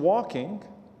Salman is walking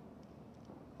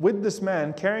with this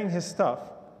man carrying his stuff,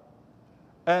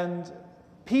 and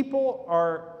people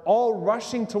are all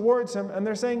rushing towards him, and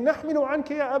they're saying, "Nahmilu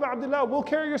anka ya Aba Abdullah, we'll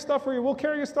carry your stuff for you, we'll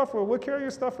carry your stuff for you, we'll carry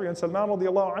your stuff for you." And Salman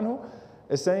radiallahu anhu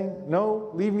is saying, "No,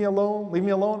 leave me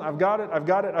alone, I've got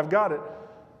it."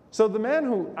 So the man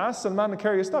who asked Salman to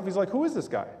carry his stuff, he's like, who is this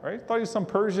guy, right? Thought he was some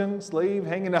Persian slave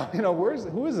hanging out,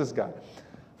 who is this guy?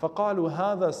 فَقَالُوا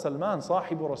هَذَا سَلْمَانْ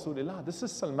صَاحِبُ رَسُولِ اللَّهِ. This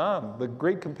is Salman, the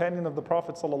great companion of the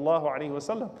Prophet sallallahu alaihi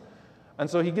wasallam. And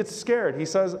so he gets scared. He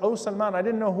says, oh Salman, I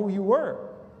didn't know who you were.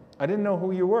 And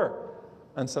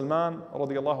Salman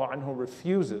radiallahu anhu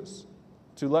refuses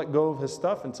to let go of his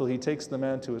stuff until he takes the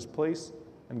man to his place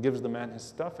and gives the man his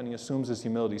stuff, and he assumes his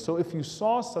humility. So if you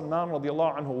saw Salman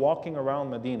radiallahu anhu walking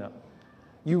around Medina,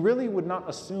 you really would not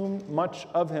assume much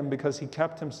of him because he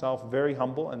kept himself very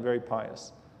humble and very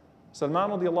pious.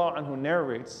 Salman radiallahu anhu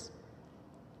narrates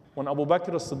when Abu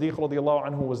Bakr as-Siddiq radiallahu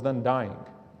anhu was then dying.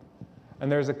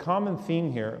 And there's a common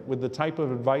theme here with the type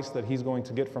of advice that he's going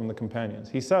to get from the companions.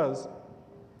 He says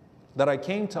that I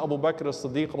came to Abu Bakr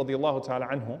as-Siddiq radiallahu ta'ala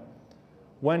anhu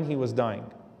when he was dying.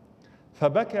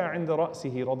 فَبَكَى عِنْدَ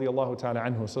رَأْسِهِ radiallahu ta'ala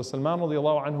anhu. So Salman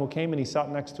radiallahu anhu came and he sat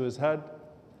next to his head,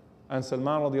 and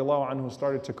Salman radiallahu anhu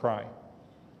started to cry.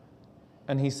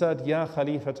 And he said, Ya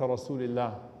Khalifata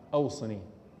Rasulillah, awsani.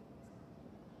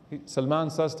 Salman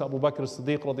says to Abu Bakr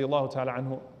as-Siddiq radiallahu ta'ala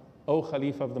anhu, O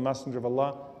Khalifa of the Messenger of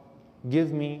Allah,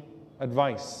 give me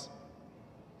advice.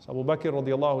 So Abu Bakr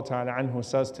radiallahu ta'ala anhu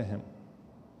says to him,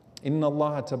 Inna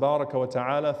Allah tabaraka wa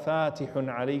ta'ala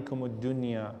fatihun alaykum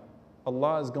ad-dunya.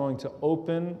 Allah is going to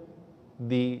open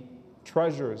the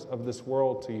treasures of this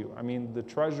world to you. I mean, the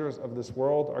treasures of this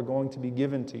world are going to be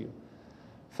given to you.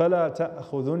 فَلَا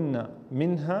تَأْخُذُنَّ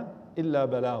مِنْهَا إِلَّا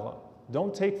بَلَاغًا.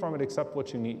 Don't take from it except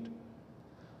what you need.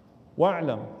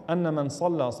 وَاعْلَمْ أَنَّ مَنْ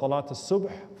صَلَّى صَلَاةَ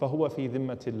الصُّبْحِ فَهُوَ فِي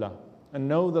ذِمَّةِ اللَّهِ. And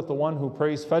know that the one who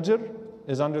prays Fajr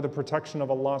is under the protection of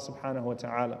Allah subhanahu wa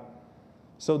ta'ala.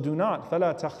 So do not,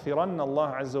 فَلَا تَخْفِرَنَّ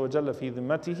اللَّهَ عَزَّ وَجَلَّ فِي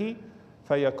ذِمَّتِهِ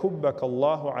فَيَكُبَّكَ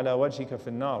اللَّهُ عَلَى وَجْهِكَ فِي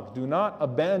النَّارِ. Do not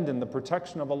abandon the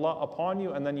protection of Allah upon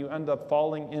you and then you end up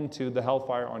falling into the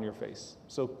hellfire on your face.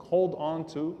 So hold on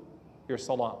to your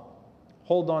salah.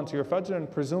 Hold on to your Fajr, and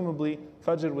presumably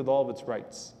Fajr with all of its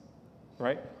rights,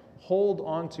 right? Hold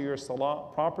on to your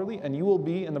salah properly and you will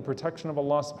be in the protection of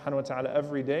Allah subhanahu wa ta'ala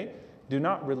every day. Do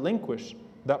not relinquish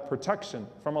that protection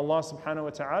from Allah subhanahu wa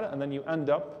ta'ala and then you end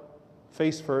up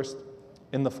face first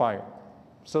in the fire.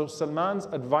 So Salman's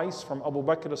advice from Abu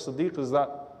Bakr as-Siddiq is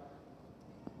that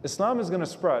Islam is going to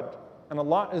spread and a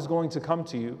lot is going to come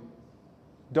to you.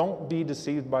 Don't be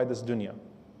deceived by this dunya.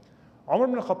 Umar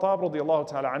ibn Khattab radiallahu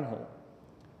ta'ala anhu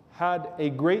had a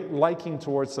great liking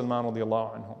towards Salman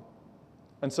radiallahu anhu.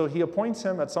 And so he appoints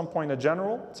him at some point a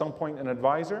general, at some point an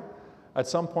advisor, at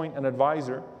some point an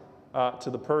advisor to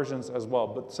the Persians as well.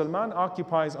 But Salman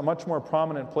occupies a much more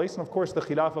prominent place. And of course, the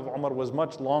Khilafah of Umar was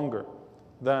much longer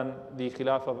than the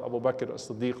Khilafah of Abu Bakr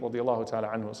as-Siddiq radiallahu ta'ala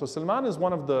anhu. So Salman is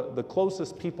one of the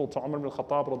closest people to Umar ibn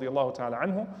Khattab radiallahu ta'ala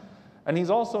anhu. And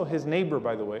he's also his neighbor,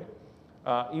 by the way.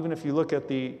 Even if you look at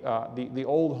the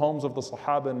old homes of the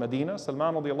Sahaba in Medina,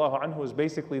 Salman radiallahu anhu is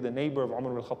basically the neighbor of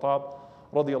Umar ibn Khattab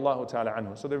radiallahu ta'ala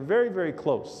anhu. So they're very, very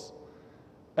close.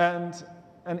 And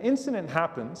an incident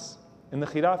happens in the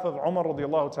Khilafah of Umar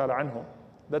radiallahu ta'ala anhu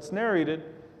that's narrated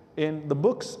in the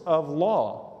books of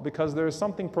law because there is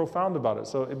something profound about it.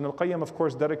 So Ibn al-Qayyim, of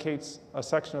course, dedicates a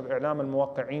section of I'lam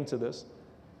al-Muwaqqi'een to this,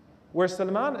 where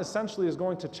Salman essentially is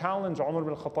going to challenge Umar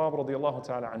ibn Khattab radiallahu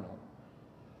ta'ala anhu.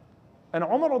 And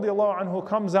Umar radiallahu anhu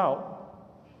comes out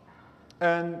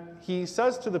and he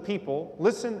says to the people,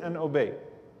 listen and obey.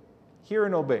 Hear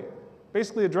and obey.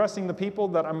 Basically addressing the people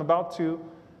that I'm about to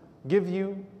give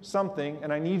you something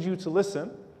and I need you to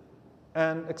listen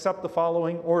and accept the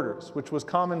following orders, which was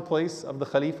commonplace of the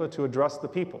Khalifa to address the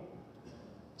people.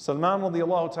 Salman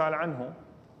radiallahu ta'ala anhu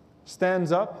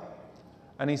stands up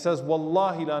and he says,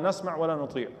 Wallahi la nasma' wa la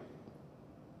nuti'.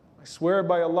 I swear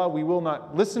by Allah, we will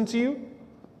not listen to you,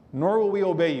 nor will we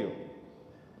obey you.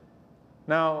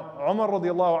 Now, Umar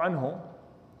radiallahu anhu,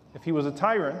 if he was a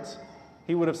tyrant,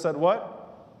 he would have said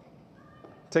what?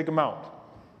 Take him out.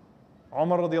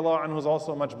 Umar radiallahu anhu is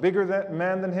also a much bigger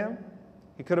man than him.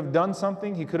 He could have done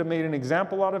something. He could have made an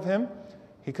example out of him.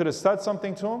 He could have said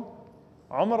something to him.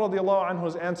 Umar radiallahu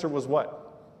anhu's answer was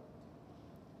what?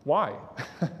 Why?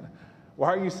 Why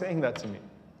are you saying that to me?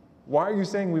 Why are you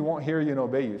saying we won't hear you and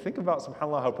obey you? Think about,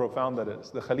 subhanAllah, how profound that is.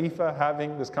 The Khalifa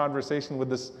having this conversation with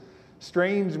this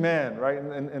strange man, right,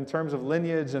 in terms of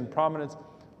lineage and prominence.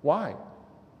 Why?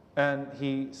 And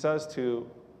he says to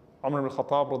Umar ibn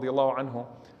Khattab radiallahu anhu,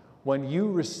 when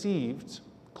you received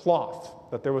cloth,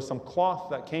 that there was some cloth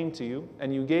that came to you,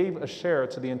 and you gave a share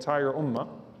to the entire ummah,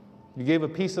 you gave a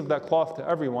piece of that cloth to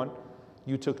everyone,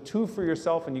 you took 2 for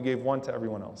yourself and you gave 1 to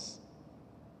everyone else.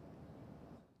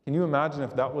 Can you imagine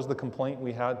if that was the complaint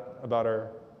we had about our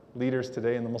leaders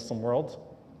today in the Muslim world?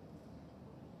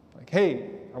 Like, hey,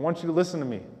 I want you to listen to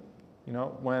me. You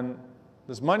know, when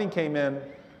this money came in,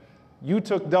 you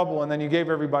took double and then you gave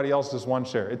everybody else just 1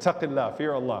 share. Ittaqillah,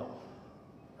 fear Allah.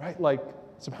 Right? Like,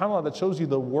 subhanAllah, that shows you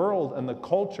the world and the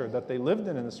culture that they lived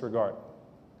in this regard.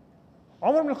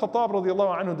 Umar ibn Khattab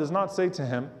radiallahu anhu does not say to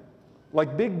him,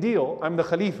 like, big deal, I'm the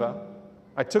Khalifa,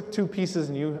 I took 2 pieces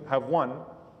and you have 1,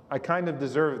 I kind of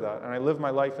deserve that, and I live my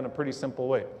life in a pretty simple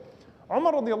way.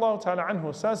 Umar radiallahu ta'ala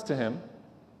anhu says to him,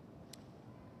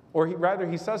 or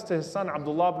he says to his son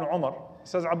Abdullah ibn Umar, he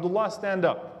says, Abdullah, stand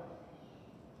up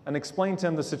and explain to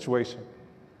him the situation.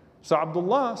 So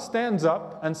Abdullah stands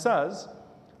up and says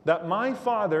that my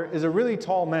father is a really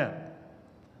tall man.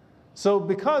 So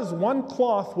because 1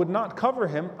 cloth would not cover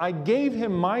him, I gave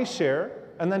him my share,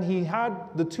 and then he had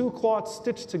the 2 cloths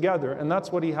stitched together, and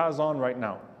that's what he has on right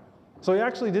now. So he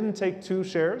actually didn't take 2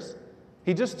 shares.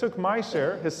 He just took my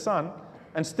share, his son,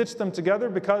 and stitched them together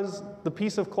because the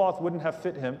piece of cloth wouldn't have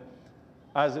fit him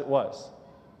as it was.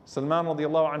 Salman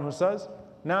radiallahu anhu says,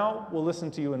 now we'll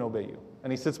listen to you and obey you.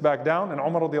 And he sits back down, and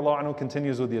Umar radiallahu anhu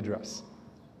continues with the address.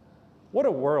 What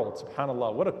a world,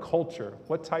 subhanAllah, what a culture,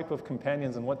 what type of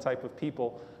companions and what type of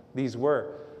people these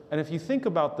were. And if you think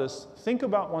about this, think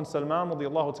about when Salman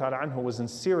radiallahu ta'ala anhu was in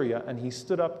Syria and he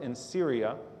stood up in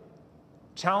Syria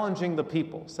challenging the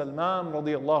people. Salman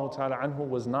radiallahu ta'ala anhu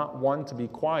was not one to be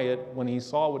quiet when he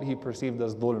saw what he perceived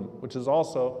as dhulm, which is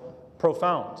also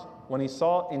profound. When he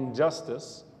saw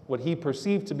injustice, what he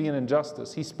perceived to be an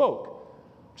injustice, he spoke,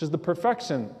 which is the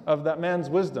perfection of that man's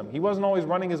wisdom. He wasn't always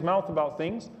running his mouth about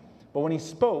things, but when he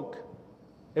spoke,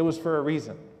 it was for a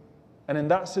reason. And in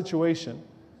that situation,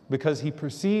 because he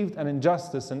perceived an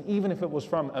injustice, and even if it was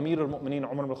from Amir al-Mu'mineen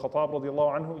Umar ibn al-Khattab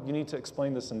radiallahu anhu, you need to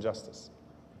explain this injustice.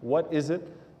 What is it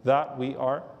that we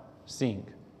are seeing?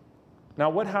 Now,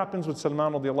 what happens with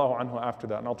Salman radiallahu anhu after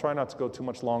that? And I'll try not to go too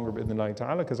much longer bi'idhnillahi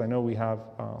ta'ala, because I know we have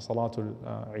Salatul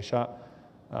Isha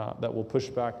that will push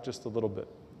back just a little bit.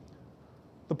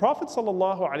 The Prophet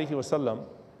sallallahu alaihi wasallam,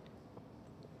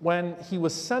 when he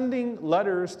was sending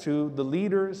letters to the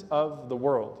leaders of the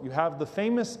world, you have the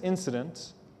famous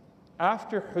incident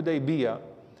after Hudaybiyah,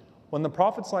 when the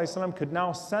Prophet ﷺ could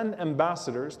now send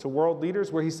ambassadors to world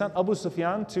leaders, where he sent Abu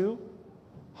Sufyan to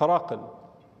Herakl,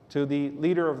 to the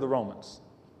leader of the Romans.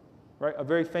 Right? A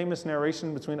very famous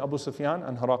narration between Abu Sufyan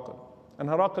and Herakl. And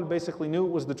Herakl basically knew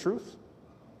it was the truth,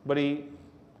 but he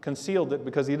concealed it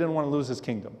because he didn't want to lose his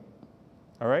kingdom.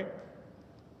 All right?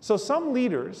 So some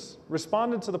leaders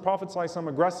responded to the Prophet ﷺ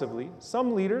aggressively.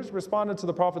 Some leaders responded to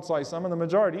the Prophet ﷺ, and the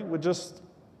majority would just,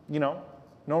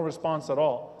 no response at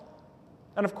all.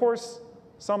 And of course,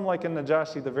 some like in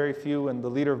Najashi, the very few, and the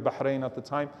leader of Bahrain at the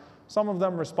time, some of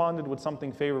them responded with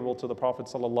something favorable to the Prophet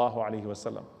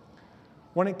ﷺ.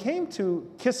 When it came to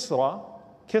Kisra,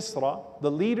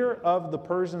 the leader of the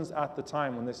Persians at the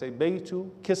time, when they say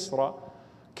Baytu Kisra,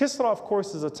 Kisra of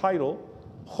course is a title.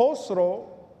 Khosrow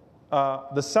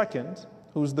the second,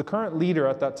 who's the current leader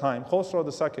at that time, Khosrow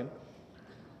the second,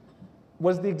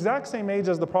 was the exact same age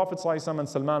as the Prophet ﷺ and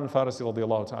Salman al-Farisi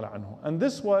radiallahu ta'ala anhu. And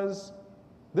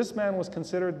this man was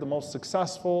considered the most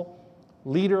successful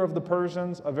leader of the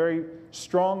Persians, a very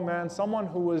strong man, someone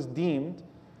who was deemed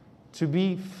to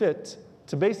be fit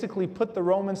to basically put the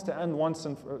Romans to end once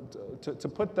and to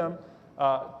put them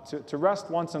to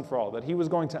rest once and for all, that he was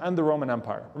going to end the Roman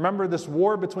Empire. Remember, this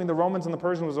war between the Romans and the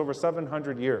Persians was over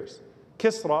 700 years.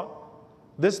 Kisra,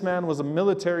 this man was a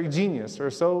military genius, or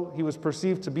so he was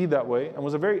perceived to be that way, and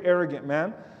was a very arrogant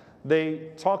man. They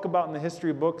talk about in the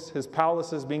history books his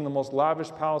palaces being the most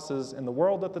lavish palaces in the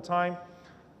world at the time,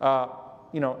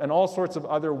 and all sorts of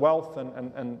other wealth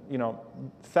and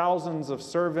thousands of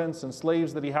servants and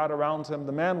slaves that he had around him.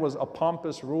 The man was a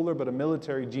pompous ruler, but a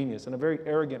military genius and a very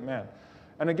arrogant man.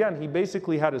 And again, he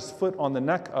basically had his foot on the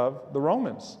neck of the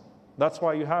Romans. That's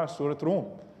why you have Surah Rum.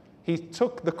 He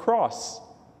took the cross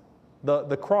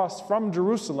from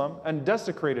Jerusalem and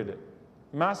desecrated it.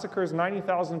 Massacres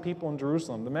 90,000 people in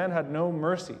Jerusalem. The man had no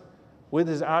mercy with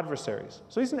his adversaries.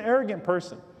 So he's an arrogant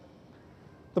person.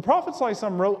 The Prophet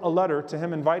ﷺ wrote a letter to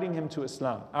him inviting him to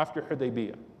Islam after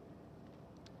Hudaybiyah.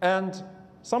 And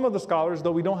some of the scholars,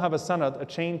 though we don't have a sanad, a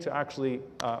chain to actually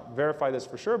verify this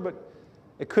for sure, but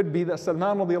it could be that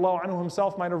Salman radiallahu anhu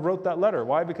himself might have wrote that letter.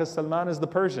 Why? Because Salman is the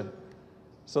Persian.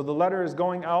 So the letter is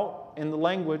going out in the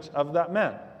language of that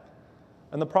man.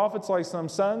 And the Prophet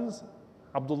ﷺ sends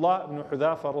Abdullah ibn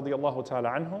Hudhafa radiallahu ta'ala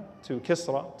anhu to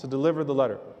Kisra to deliver the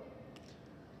letter.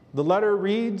 The letter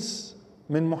reads,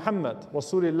 من محمد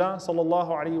رسول الله صلى الله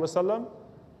عليه وسلم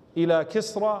إلى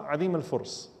كسرى عظيم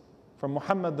الفرس. From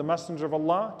Muhammad, the messenger of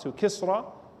Allah, to Kisra,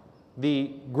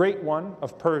 the great one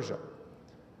of Persia.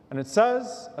 And it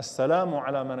says, السلام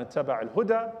على من اتبع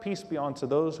الهدى, peace be unto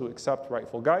those who accept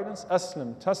rightful guidance.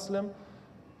 أسلم تسلم,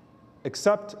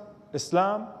 accept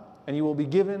Islam, and you will be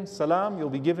given salam, you'll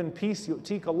be given peace.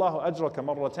 يؤتيك الله أجرك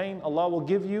مرتين, Allah will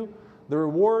give you the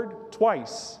reward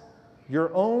twice,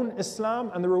 your own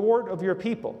Islam and the reward of your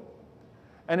people.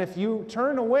 And if you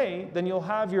turn away, then you'll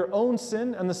have your own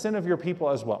sin and the sin of your people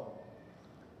as well.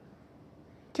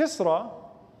 Kisra,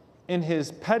 in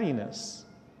his pettiness,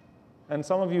 and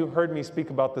some of you heard me speak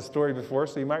about this story before,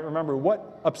 so you might remember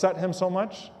what upset him so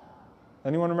much.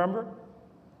 Anyone remember?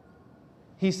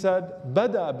 He said,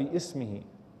 "Bada bi ismihi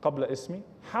qabla ismi."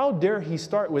 How dare he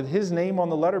start with his name on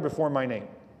the letter before my name?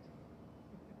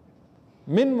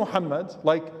 Min Muhammad,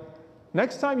 like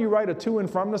next time you write a to and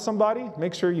from to somebody,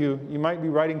 make sure you might be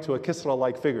writing to a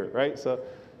Kisra-like figure, right? So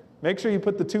make sure you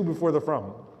put the to before the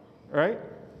from, right?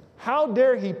 How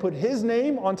dare he put his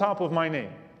name on top of my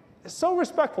name? It's so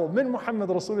respectful. Min Muhammad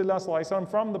Rasulullah sallallahu alaihi wasallam,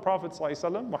 from the Prophet sallallahu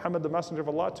alaihi wasallam, Muhammad the messenger of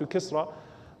Allah, to Kisra,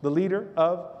 the leader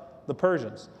of the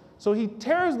Persians. So he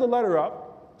tears the letter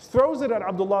up, throws it at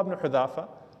Abdullah ibn Hudhafa,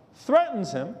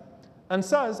 threatens him, and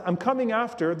says, "I'm coming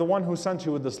after the one who sent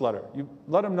you with this letter. You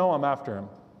let him know I'm after him,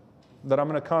 that I'm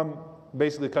going to come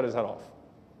basically cut his head off."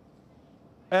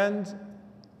 And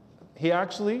he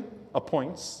actually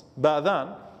appoints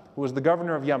Ba'dan, who was the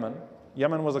governor of Yemen.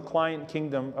 Yemen was a client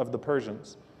kingdom of the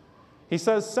Persians. He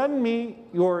says, "Send me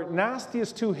your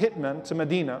nastiest two hitmen to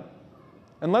Medina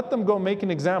and let them go make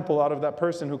an example out of that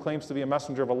person who claims to be a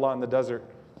messenger of Allah in the desert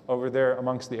over there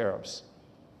amongst the Arabs."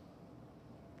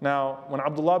 Now, when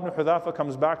Abdullah ibn Hudhafa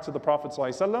comes back to the Prophet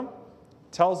ﷺ,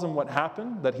 tells him what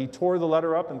happened, that he tore the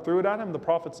letter up and threw it at him. The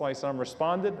Prophet ﷺ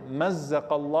responded, مَزَّقَ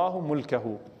اللَّهُ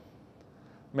مُلْكَهُ.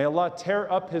 May Allah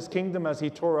tear up his kingdom as he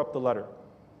tore up the letter.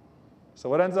 So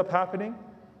what ends up happening?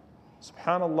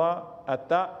 SubhanAllah, at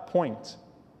that point,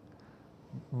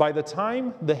 by the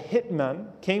time the hitmen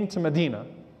came to Medina,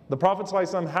 the Prophet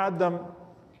ﷺ had them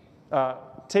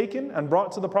taken and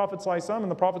brought to the Prophet ﷺ,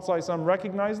 and the Prophet ﷺ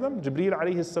recognized them. Jibreel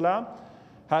alayhi salam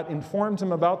had informed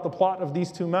him about the plot of these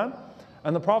two men,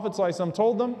 and the Prophet ﷺ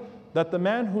told them that the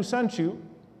man who sent you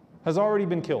has already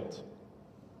been killed.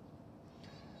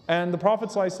 And the Prophet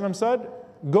ﷺ said,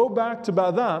 go back to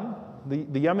Badhan, the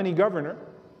Yemeni governor,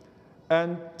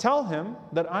 and tell him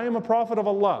that I am a prophet of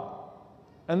Allah,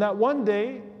 and that one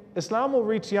day Islam will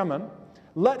reach Yemen.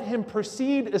 Let him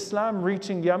precede Islam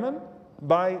reaching Yemen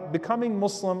by becoming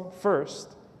Muslim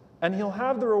first, and he'll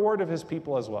have the reward of his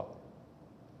people as well.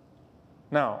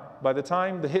 Now, by the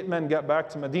time the hitmen get back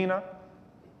to Medina,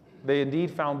 they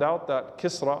indeed found out that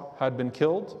Kisra had been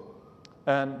killed,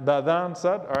 and Badhan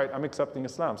said, all right, I'm accepting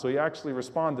Islam. So he actually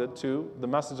responded to the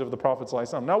message of the Prophet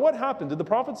ﷺ. Now what happened? Did the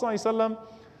Prophet ﷺ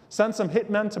send some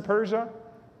hitmen to Persia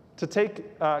to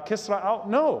take Kisra out?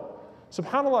 No.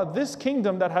 SubhanAllah, this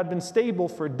kingdom that had been stable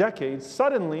for decades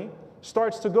suddenly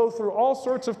starts to go through all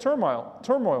sorts of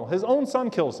turmoil. His own son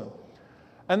kills him.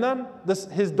 And then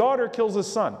his daughter kills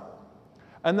his son.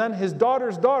 And then his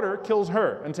daughter's daughter kills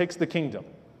her and takes the kingdom.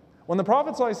 When the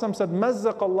Prophet ﷺ said,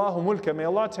 مَزَّقَ اللَّهُ مُلْكَ, may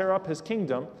Allah tear up his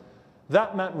kingdom,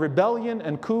 that meant rebellion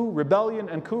and coup, rebellion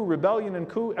and coup, rebellion and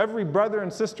coup. Every brother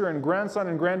and sister and grandson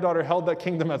and granddaughter held that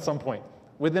kingdom at some point.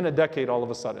 Within a decade, all of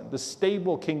a sudden, the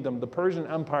stable kingdom, the Persian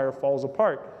Empire, falls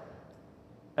apart.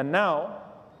 And now,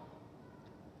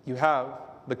 you have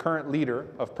the current leader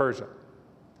of Persia.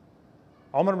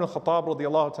 Umar ibn al-Khattab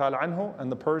radiallahu ta'ala anhu,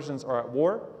 and the Persians are at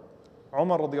war.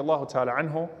 Umar radiallahu ta'ala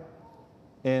anhu,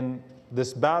 in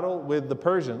this battle with the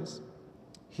Persians,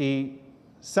 he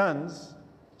sends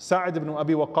Sa'id ibn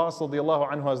Abi Waqqas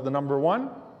radiallahu anhu as the number one,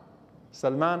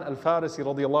 Salman al-Farisi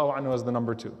radiallahu anhu as the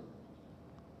number two.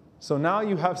 So now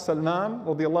you have Salman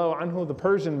radiallahu anhu, the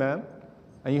Persian man,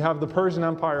 and you have the Persian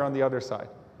Empire on the other side.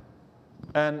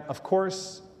 And of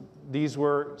course, these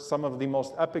were some of the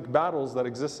most epic battles that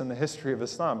exist in the history of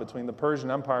Islam between the Persian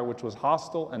Empire, which was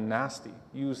hostile and nasty,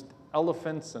 used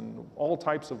elephants and all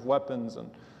types of weapons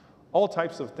and all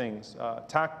types of things,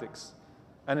 tactics,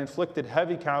 and inflicted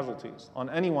heavy casualties on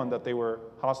anyone that they were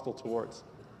hostile towards.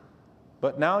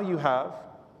 But now you have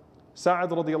Sa'ad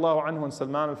radiallahu anhu and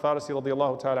Salman al-Farisi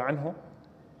radiallahu ta'ala anhu,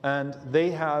 and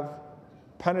they have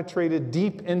penetrated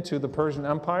deep into the Persian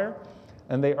Empire,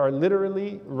 and they are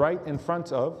literally right in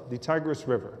front of the Tigris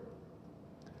River.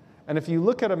 And if you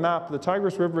look at a map, the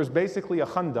Tigris River is basically a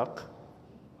khandaq.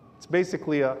 It's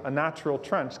basically a natural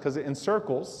trench because it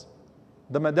encircles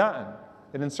the Mada'in.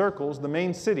 It encircles the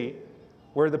main city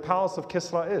where the palace of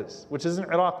Kisra is, which is in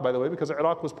Iraq, by the way, because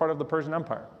Iraq was part of the Persian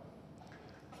Empire.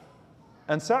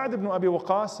 And Sa'ad ibn Abi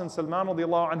Waqqas and Salman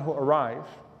radiallahu anhu arrive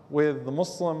with the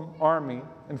Muslim army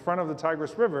in front of the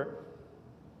Tigris River.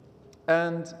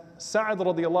 And Sa'ad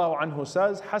radiallahu anhu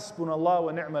says, حَسْبُنَ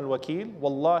اللَّهُ وَنِعْمَ الْوَكِيلُ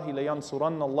وَاللَّهِ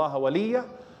لَيَنْصُرَنَّ اللَّهَ وَلِيَّهُ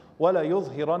وَلَا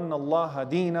يُظْهِرَنَّ اللَّهَ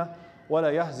دِينَهُ وَلَا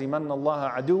يَهْزِمَنَّ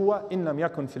اللَّهَ عَدُوًّا إِنْ لَمْ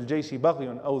يَكُنْ فِي الْجَيْشِ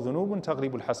بَغْيٌ أَوْ ذُنُوبٌ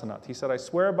تَغْرِبُ الْحَسَنَاتِ. He said, I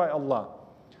swear by Allah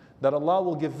that Allah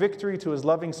will give victory to His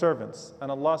loving servants,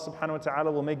 and Allah subhanahu wa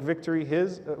ta'ala will make victory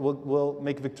will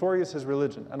make victorious His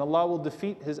religion, and Allah will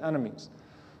defeat His enemies.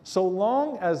 So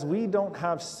long as we don't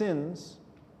have sins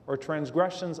or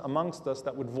transgressions amongst us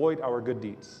that would void our good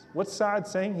deeds. What's Sa'ad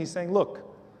saying? He's saying,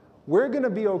 look, we're going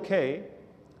to be okay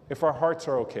if our hearts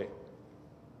are okay.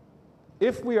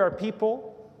 If we are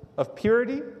people of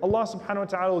purity, Allah subhanahu wa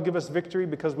ta'ala will give us victory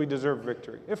because we deserve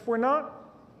victory. If we're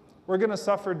not, we're going to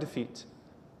suffer defeat.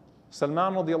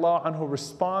 Salman radiallahu anhu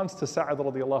responds to Sa'ad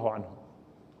radiallahu anhu.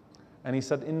 And he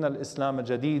said, إِنَّ الْإِسْلَامَ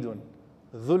جَدِيدٌ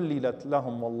ذُلِّلَتْ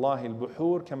لَهُمْ وَاللَّهِ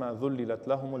الْبُحُورِ كَمَا ذُلِّلَتْ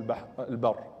لَهُمُ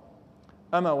الْبَرِّ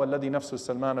أَمَا وَالَّذِي نَفْسُ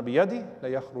السَّلْمَانَ بِيَدِهِ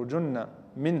لَيَخْرُجُنَّ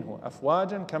مِنْهُ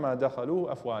أَفْوَاجًا كَمَا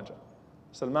دَخَلُوهُ أَفْوَاجًا.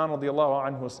 Salman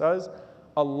radiallahu anhu says,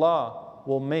 Allah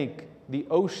will make the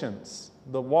oceans,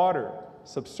 the water,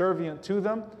 subservient to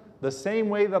them, the same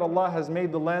way that Allah has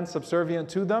made the land subservient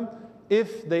to them,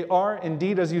 if they are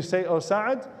indeed as you say, O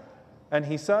Sa'ad. And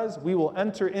he says, we will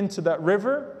enter into that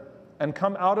river and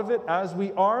come out of it as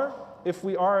we are, if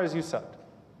we are as you said.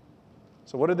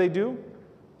 So what do?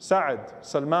 Sa'ad,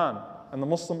 Salman, and the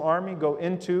Muslim army go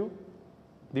into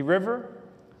the river.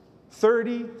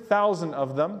 30,000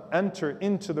 of them enter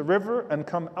into the river and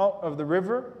come out of the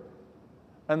river.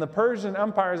 And the Persian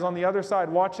Empire is on the other side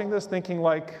watching this, thinking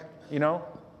like,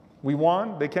 we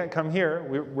won, they can't come here,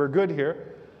 we're good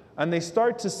here. And they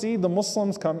start to see the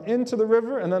Muslims come into the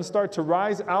river and then start to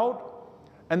rise out.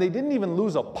 And they didn't even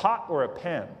lose a pot or a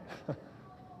pan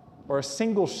or a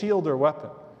single shield or weapon.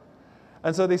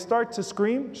 And so they start to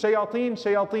scream, shayateen,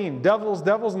 shayateen, devils,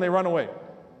 devils, and they run away.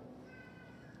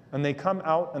 And they come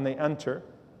out and they enter.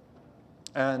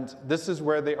 And this is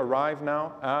where they arrive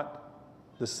now at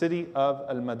the city of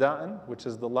Al-Mada'in, which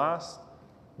is the last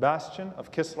bastion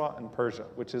of Kisra in Persia,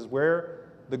 which is where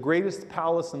the greatest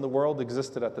palace in the world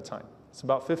existed at the time. It's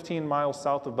about 15 miles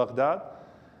south of Baghdad,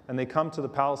 and they come to the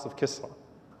palace of Kisra.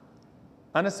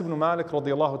 Anas ibn Malik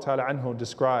radiallahu ta'ala anhu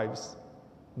describes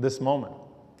this moment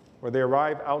where they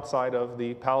arrive outside of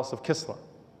the palace of Kisra.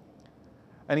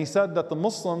 And he said that the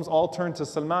Muslims all turned to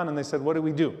Salman and they said, what do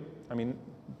we do? I mean,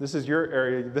 this is your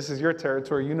area, this is your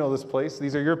territory, you know this place,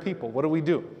 these are your people, what do we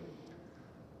do?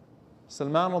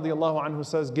 Salman radiallahu anhu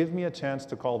says, give me a chance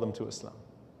to call them to Islam.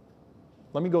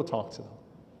 Let me go talk to them.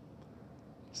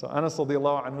 So Anas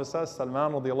radiallahu anhu says,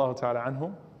 Salman radiallahu ta'ala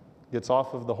anhu gets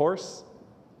off of the horse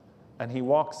and he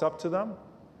walks up to them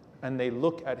and they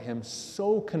look at him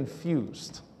so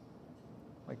confused.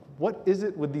 Like, what is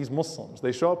it with these Muslims?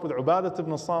 They show up with Ubadat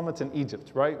ibn Samit in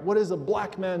Egypt, right? What is a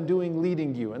black man doing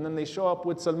leading you? And then they show up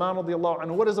with Salman radiallahu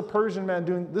anhu. What is a Persian man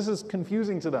doing? This is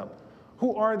confusing to them.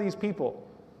 Who are these people?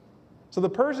 So the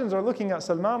Persians are looking at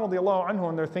Salman radiallahu anhu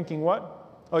and they're thinking, what?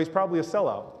 Oh, he's probably a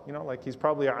sellout. You know, like he's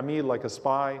probably a amir, like a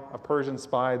spy, a Persian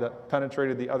spy that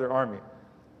penetrated the other army.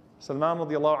 Salman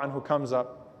radiallahu anhu comes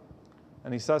up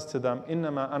and he says to them,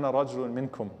 إِنَّمَا أَنَا رَجْلٌ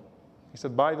مِنْكُمْ. He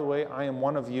said, by the way, I am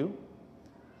one of you.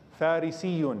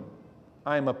 Farisiyun.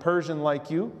 I am a Persian like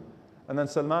you. And then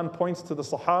Salman points to the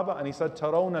Sahaba and he said,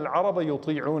 تَرَوْنَ الْعَرَبَ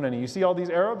يُطِيعُونَنِي. You see all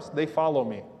these Arabs? They follow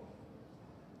me.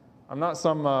 I'm not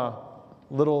some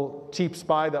little cheap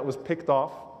spy that was picked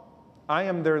off. I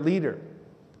am their leader.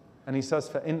 And he says,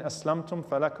 فَإِنْ أَسْلَمْتُمْ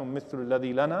فَلَكُمْ مِثْلُ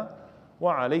الَّذِي لَنَا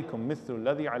وَعَلَيْكُمْ مِثْلُ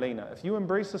الَّذِي عَلَيْنَا. If you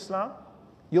embrace Islam,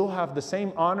 you'll have the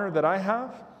same honor that I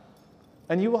have,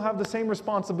 and you will have the same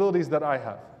responsibilities that I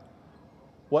have.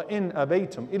 وَإِنْ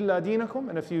أَبَيْتُمْ إِلَّا دِينَكُمْ.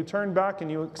 And if you turn back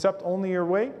and you accept only your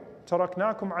way,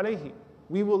 تَرَكْنَاكُمْ عَلَيْهِ.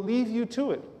 We will leave you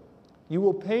to it. You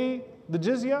will pay the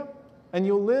jizya, and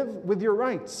you'll live with your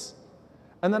rights.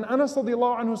 And then Anas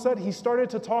radiallahu anhu said, he started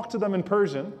to talk to them in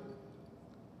Persian,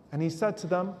 and he said to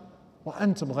them,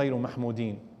 وَأَنْتُمْ غَيْرُ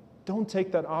مَحْمُودِينَ. Don't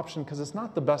take that option because it's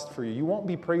not the best for you. You won't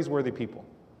be praiseworthy people.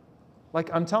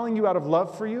 Like, I'm telling you out of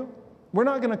love for you, we're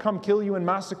not going to come kill you and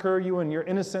massacre you and you're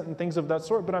innocent and things of that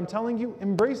sort, but I'm telling you,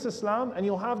 embrace Islam and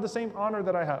you'll have the same honor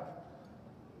that I have.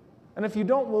 And if you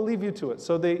don't, we'll leave you to it.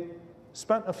 So they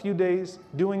spent a few days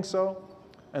doing so,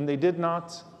 and they did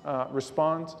not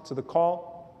respond to the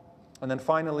call. And then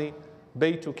finally,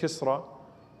 Baytu Kisra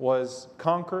was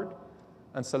conquered,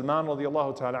 and Salman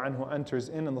radiallahu ta'ala anhu enters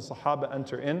in, and the Sahaba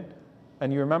enter in.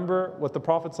 And you remember what the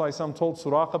Prophet ﷺ told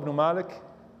Suraqa ibn Malik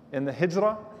in the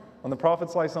Hijrah, when the Prophet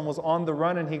ﷺ was on the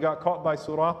run and he got caught by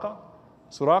Suraqa.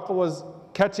 Suraqa was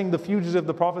catching the fugitive,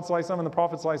 the Prophet ﷺ, and the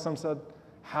Prophet ﷺ said,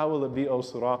 how will it be, O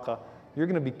Suraqa? You're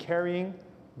going to be carrying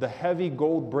the heavy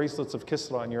gold bracelets of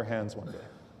Kisra in your hands one day.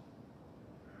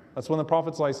 That's when the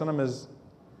Prophet ﷺ is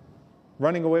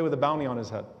running away with a bounty on his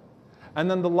head. And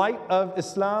then the light of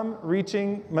Islam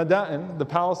reaching Mada'in, the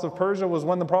palace of Persia, was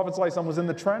when the Prophet ﷺ was in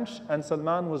the trench and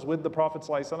Salman was with the Prophet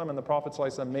ﷺ, and the Prophet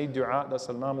ﷺ made dua that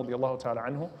Salman radiallahu ta'ala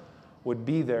anhu would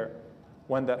be there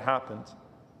when that happened.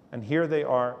 And here they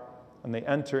are, and they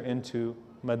enter into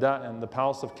Mada'in, the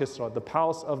palace of Kisra, the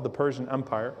palace of the Persian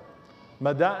Empire.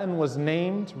 Mada'in was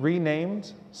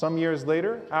renamed some years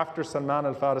later after Salman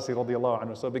al-Farisi radiallahu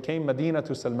anhu. So it became Medina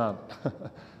to Salman,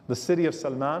 the city of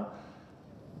Salman.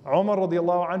 Umar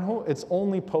radiallahu anhu, it's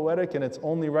only poetic and it's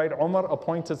only right. Umar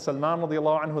appointed Salman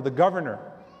radiallahu anhu the governor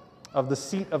of the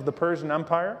seat of the Persian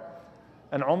Empire.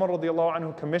 And Umar radiallahu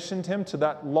anhu commissioned him to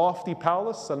that lofty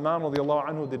palace. Salman radiallahu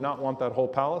anhu did not want that whole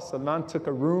palace. Salman took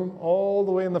a room all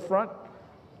the way in the front,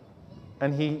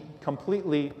 and he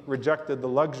completely rejected the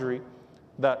luxury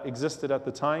that existed at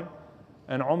the time.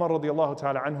 And Umar radiallahu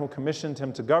ta'ala anhu commissioned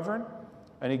him to govern,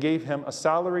 and he gave him a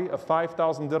salary of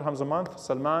 5,000 dirhams a month.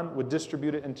 Salman would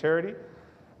distribute it in charity.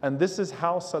 And this is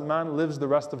how Salman lives the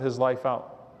rest of his life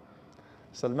out.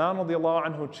 Salman radiallahu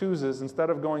anhu chooses, instead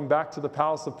of going back to the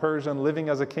palace of Persia and living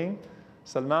as a king,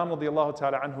 Salman radiallahu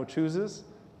ta'ala anhu chooses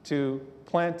to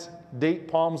plant date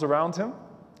palms around him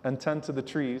and tend to the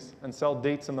trees and sell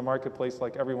dates in the marketplace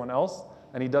like everyone else.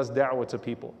 And he does da'wah to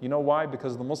people. You know why?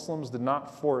 Because the Muslims did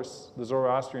not force the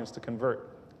Zoroastrians to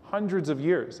convert. Hundreds of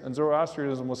years, and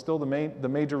Zoroastrianism was still the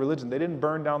major religion. They didn't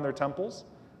burn down their temples.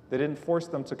 They didn't force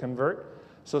them to convert.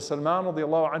 So Salman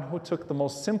radiallahu anhu took the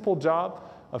most simple job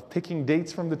of picking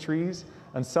dates from the trees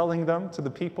and selling them to the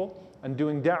people and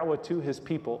doing da'wah to his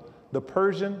people. The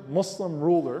Persian Muslim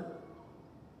ruler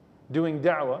doing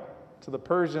da'wah to the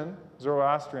Persian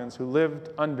Zoroastrians who lived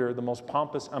under the most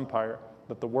pompous empire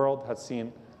that the world had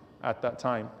seen at that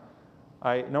time.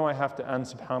 I know I have to end,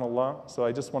 subhanAllah, so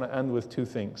I just want to end with two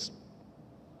things.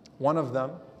 One of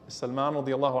them is Salman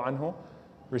radiallahu anhu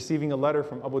receiving a letter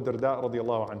from Abu Darda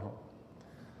radiallahu anhu.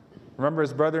 Remember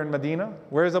his brother in Medina?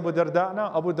 Where is Abu Darda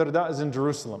now? Abu Darda is in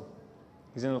Jerusalem.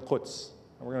 He's in Al-Quds.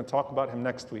 And we're going to talk about him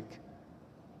next week.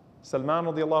 Salman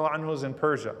radiallahu anhu is in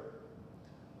Persia.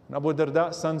 And Abu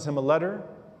Darda sends him a letter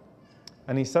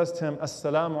and he says to him,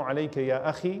 Assalamu alayka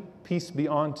ya akhi, peace be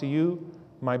on to you,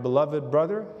 my beloved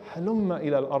brother. Halumma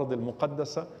ila al-ard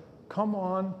al-muqaddasa. Come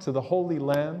on to the Holy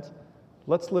Land.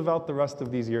 Let's live out the rest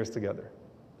of these years together.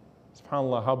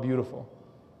 SubhanAllah, how beautiful.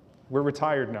 We're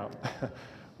retired now.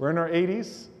 We're in our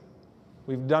 80s.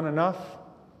 We've done enough.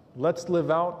 Let's live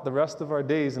out the rest of our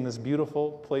days in this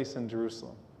beautiful place in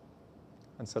Jerusalem.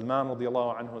 And Salman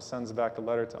radiallahu anhu sends back a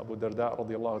letter to Abu Darda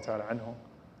radiallahu ta'ala anhu.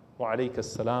 Wa alayka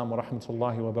as-salam wa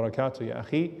rahmatullahi wa barakatuh ya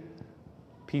akhi.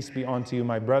 Peace be on to you,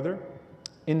 my brother.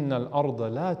 Inna al-arda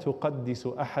la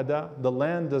tuqaddisu ahada. The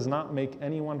land does not make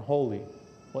anyone holy.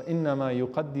 Wa innama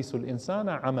yuqaddisu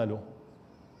al-insana amaluh.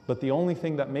 But the only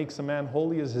thing that makes a man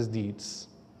holy is his deeds.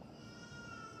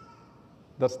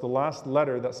 That's the last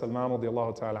letter that Salman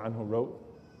radiallahu ta'ala anhu wrote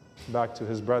back to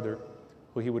his brother,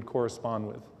 who he would correspond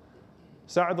with.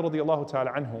 Sa'ad radiallahu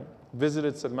ta'ala anhu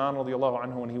visited Salman radiallahu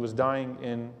anhu when he was dying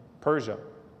in Persia.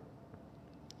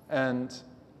 And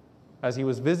as he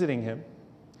was visiting him,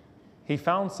 he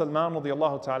found Salman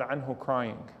radiallahu ta'ala anhu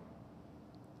crying.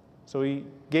 So he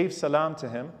gave salam to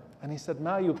him and he said,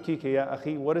 Ma yubkika ya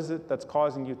akhi, what is it that's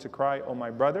causing you to cry, oh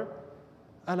my brother?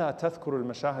 Ala tadhkuru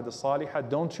al-mashahid al-salihah.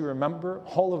 Don't you remember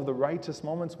all of the righteous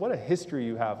moments? What a history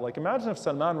you have. Like imagine if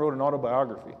Salman wrote an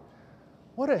autobiography.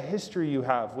 What a history you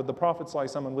have with the Prophet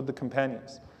ﷺ and with the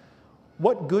companions.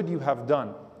 What good you have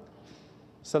done.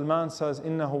 Salman says,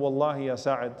 Innahu wallahi ya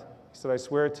Sa'ad. He said, I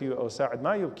swear to you, O Sa'ad,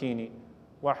 ma yubkini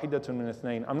wahidatun min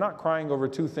ithnain. I'm not crying over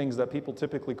two things that people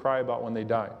typically cry about when they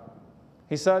die.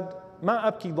 He said, Ma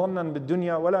abki dhannan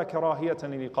bid-dunya wala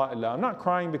karahiyatan li liqa'illah. I'm not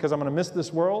crying because I'm going to miss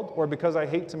this world or because I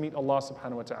hate to meet Allah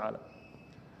subhanahu wa ta'ala.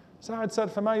 Sa'ad said,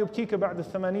 فَمَا يُبْكِيكَ بَعْدَ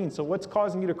الثَّمَانِينَ. So what's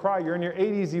causing you to cry? You're in your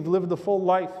 80s, you've lived the full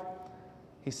life.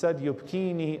 He said,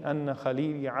 يُبْكِينِي أَنَّ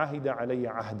خَلِيلِي عَهِدَ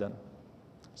عَلَيَّ عَهْدًا.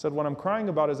 He said, what I'm crying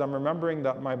about is I'm remembering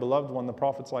that my beloved one, the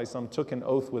Prophet ﷺ, took an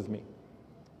oath with me.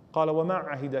 قَالَ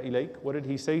وَمَا عَهِدَ إِلَيْكَ. What did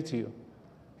he say to you?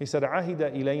 He said, عَهِدَ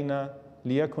إِلَيْنَا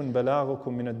لِيَكُنْ بَلَاغُكُمْ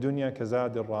مِنَ الدُّنْيَا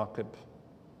كَزَادِ الرَّاقِبِ.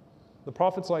 The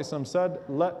Prophet ﷺ said,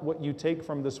 let what you take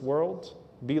from this world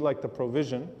be like the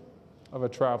provision of a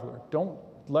traveler. Don't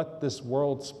let this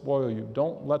world spoil you.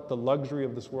 Don't let the luxury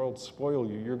of this world spoil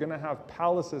you. You're going to have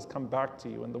palaces come back to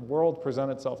you and the world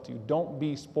present itself to you. Don't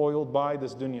be spoiled by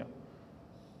this dunya.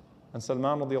 And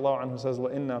Salman radiallahu anhu says,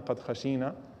 وَإِنَّا قَدْ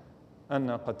خَشِينَا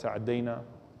أَنَّا قَدْ تَعَدَّيْنَا.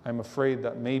 I'm afraid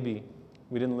that maybe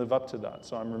we didn't live up to that.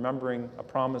 So I'm remembering a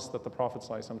promise that the Prophet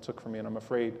ﷺ took from me and I'm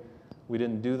afraid we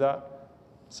didn't do that.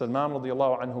 Salman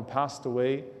radiallahu anhu passed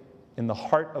away in the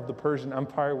heart of the Persian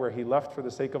Empire where he left for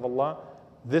the sake of Allah,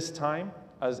 this time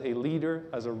as a leader,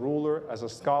 as a ruler, as a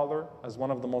scholar, as one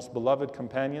of the most beloved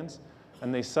companions.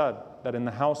 And they said that in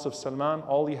the house of Salman,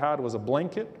 all he had was a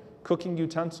blanket, cooking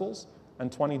utensils,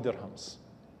 and 20 dirhams.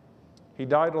 He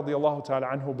died radiallahu ta'ala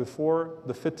anhu before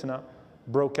the fitna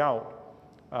broke out.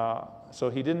 So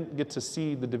he didn't get to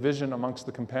see the division amongst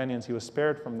the companions. He was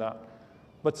spared from that.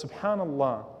 But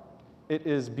subhanallah, it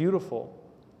is beautiful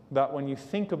that when you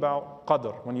think about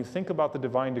qadr, when you think about the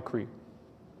divine decree,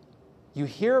 you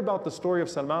hear about the story of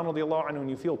Salman radiallahu anhu and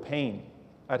you feel pain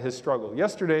at his struggle.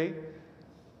 Yesterday,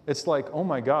 it's like, oh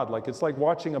my God, like it's like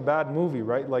watching a bad movie,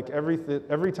 right? Like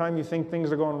every time you think things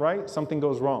are going right, something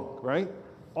goes wrong, right?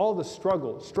 All the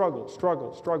struggle.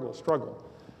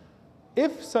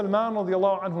 If Salman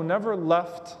radiallahu anhu never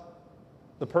left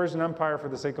the Persian Empire for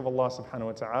the sake of Allah subhanahu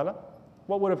wa ta'ala,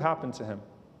 what would have happened to him?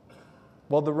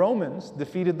 Well, the Romans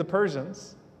defeated the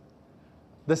Persians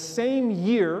the same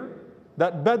year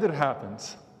that Badr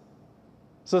happened.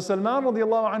 So Salman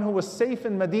radiallahu anhu was safe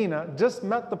in Medina, just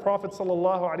met the Prophet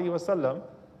sallallahu alaihi wasallam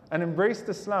and embraced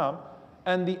Islam,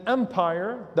 and the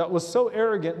empire that was so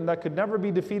arrogant and that could never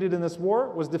be defeated in this war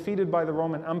was defeated by the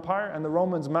Roman Empire, and the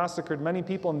Romans massacred many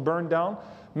people and burned down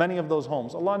many of those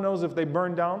homes. Allah knows if they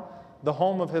burned down the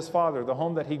home of his father, the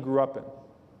home that he grew up in,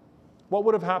 what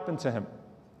would have happened to him?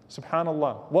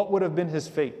 Subhanallah, what would have been his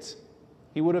fate?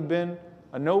 He would have been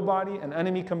a nobody, an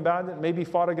enemy combatant, maybe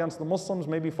fought against the Muslims,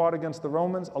 maybe fought against the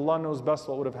Romans. Allah knows best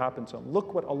what would have happened to him.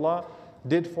 Look what Allah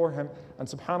did for him. And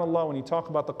subhanAllah, when you talk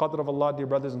about the qadr of Allah, dear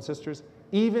brothers and sisters,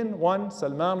 even when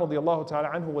Salman radiallahu ta'ala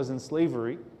anhu was in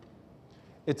slavery,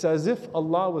 it's as if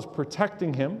Allah was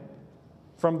protecting him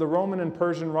from the Roman and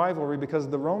Persian rivalry, because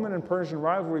the Roman and Persian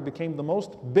rivalry became the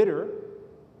most bitter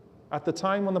at the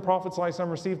time when the Prophet ﷺ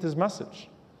received his message.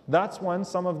 That's when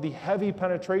some of the heavy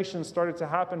penetration started to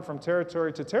happen from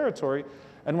territory to territory.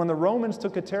 And when the Romans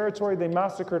took a territory, they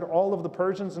massacred all of the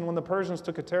Persians. And when the Persians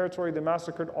took a territory, they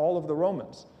massacred all of the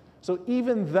Romans. So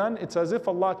even then, it's as if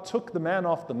Allah took the man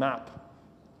off the map,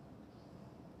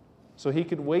 so he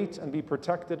could wait and be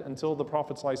protected until the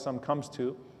Prophet ﷺ comes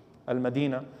to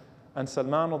Al-Madinah. And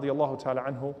Salman radiallahu ta'ala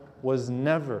anhu was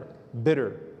never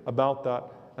bitter about that.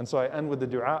 And so I end with the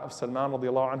dua of Salman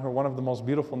radiallahu anhu, one of the most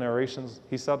beautiful narrations.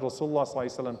 He said, Rasulullah sallallahu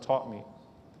alayhi wa sallam taught me.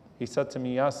 He said to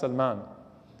me, Ya Salman,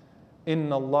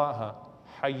 Inna Allaha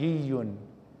hayyun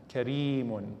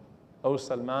kareemun. O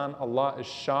Salman, Allah is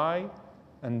shy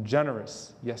and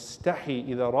generous. Yastahi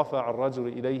idha rafa'a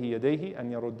al-rajul ilayhi yadayhi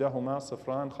an yaruddahuma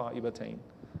sifran kha'ibatayn.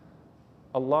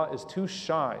 Allah is too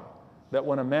shy that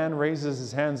when a man raises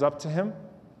his hands up to him,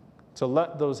 to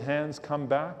let those hands come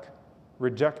back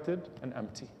rejected and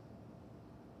empty.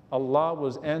 Allah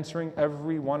was answering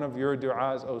every one of your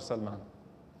du'as, O Salman.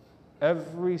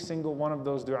 Every single one of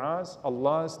those du'as,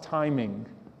 Allah's timing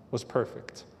was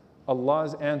perfect.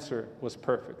 Allah's answer was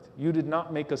perfect. You did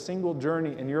not make a single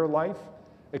journey in your life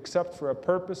except for a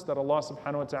purpose that Allah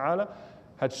subhanahu wa ta'ala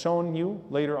had shown you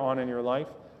later on in your life.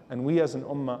 And we as an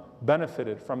ummah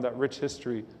benefited from that rich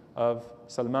history of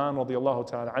Salman radiallahu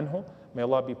ta'ala anhu. May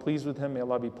Allah be pleased with him, may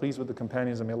Allah be pleased with the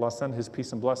companions, and may Allah send his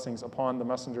peace and blessings upon the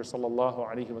Messenger sallallahu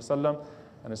alaihi wasallam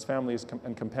and his family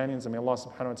and companions, and may Allah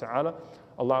subhanahu wa ta'ala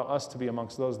allow us to be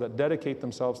amongst those that dedicate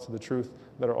themselves to the truth,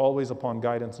 that are always upon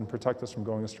guidance and protect us from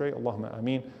going astray. Allahumma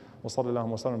ameen. Wa sallallahu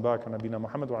wa sallam wa barak ala nabina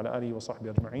Muhammad wa ala alihi wa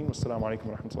sahbihi ajma'in. Wassalamu alaikum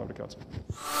wa rahmatullahi wa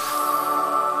barakatuh.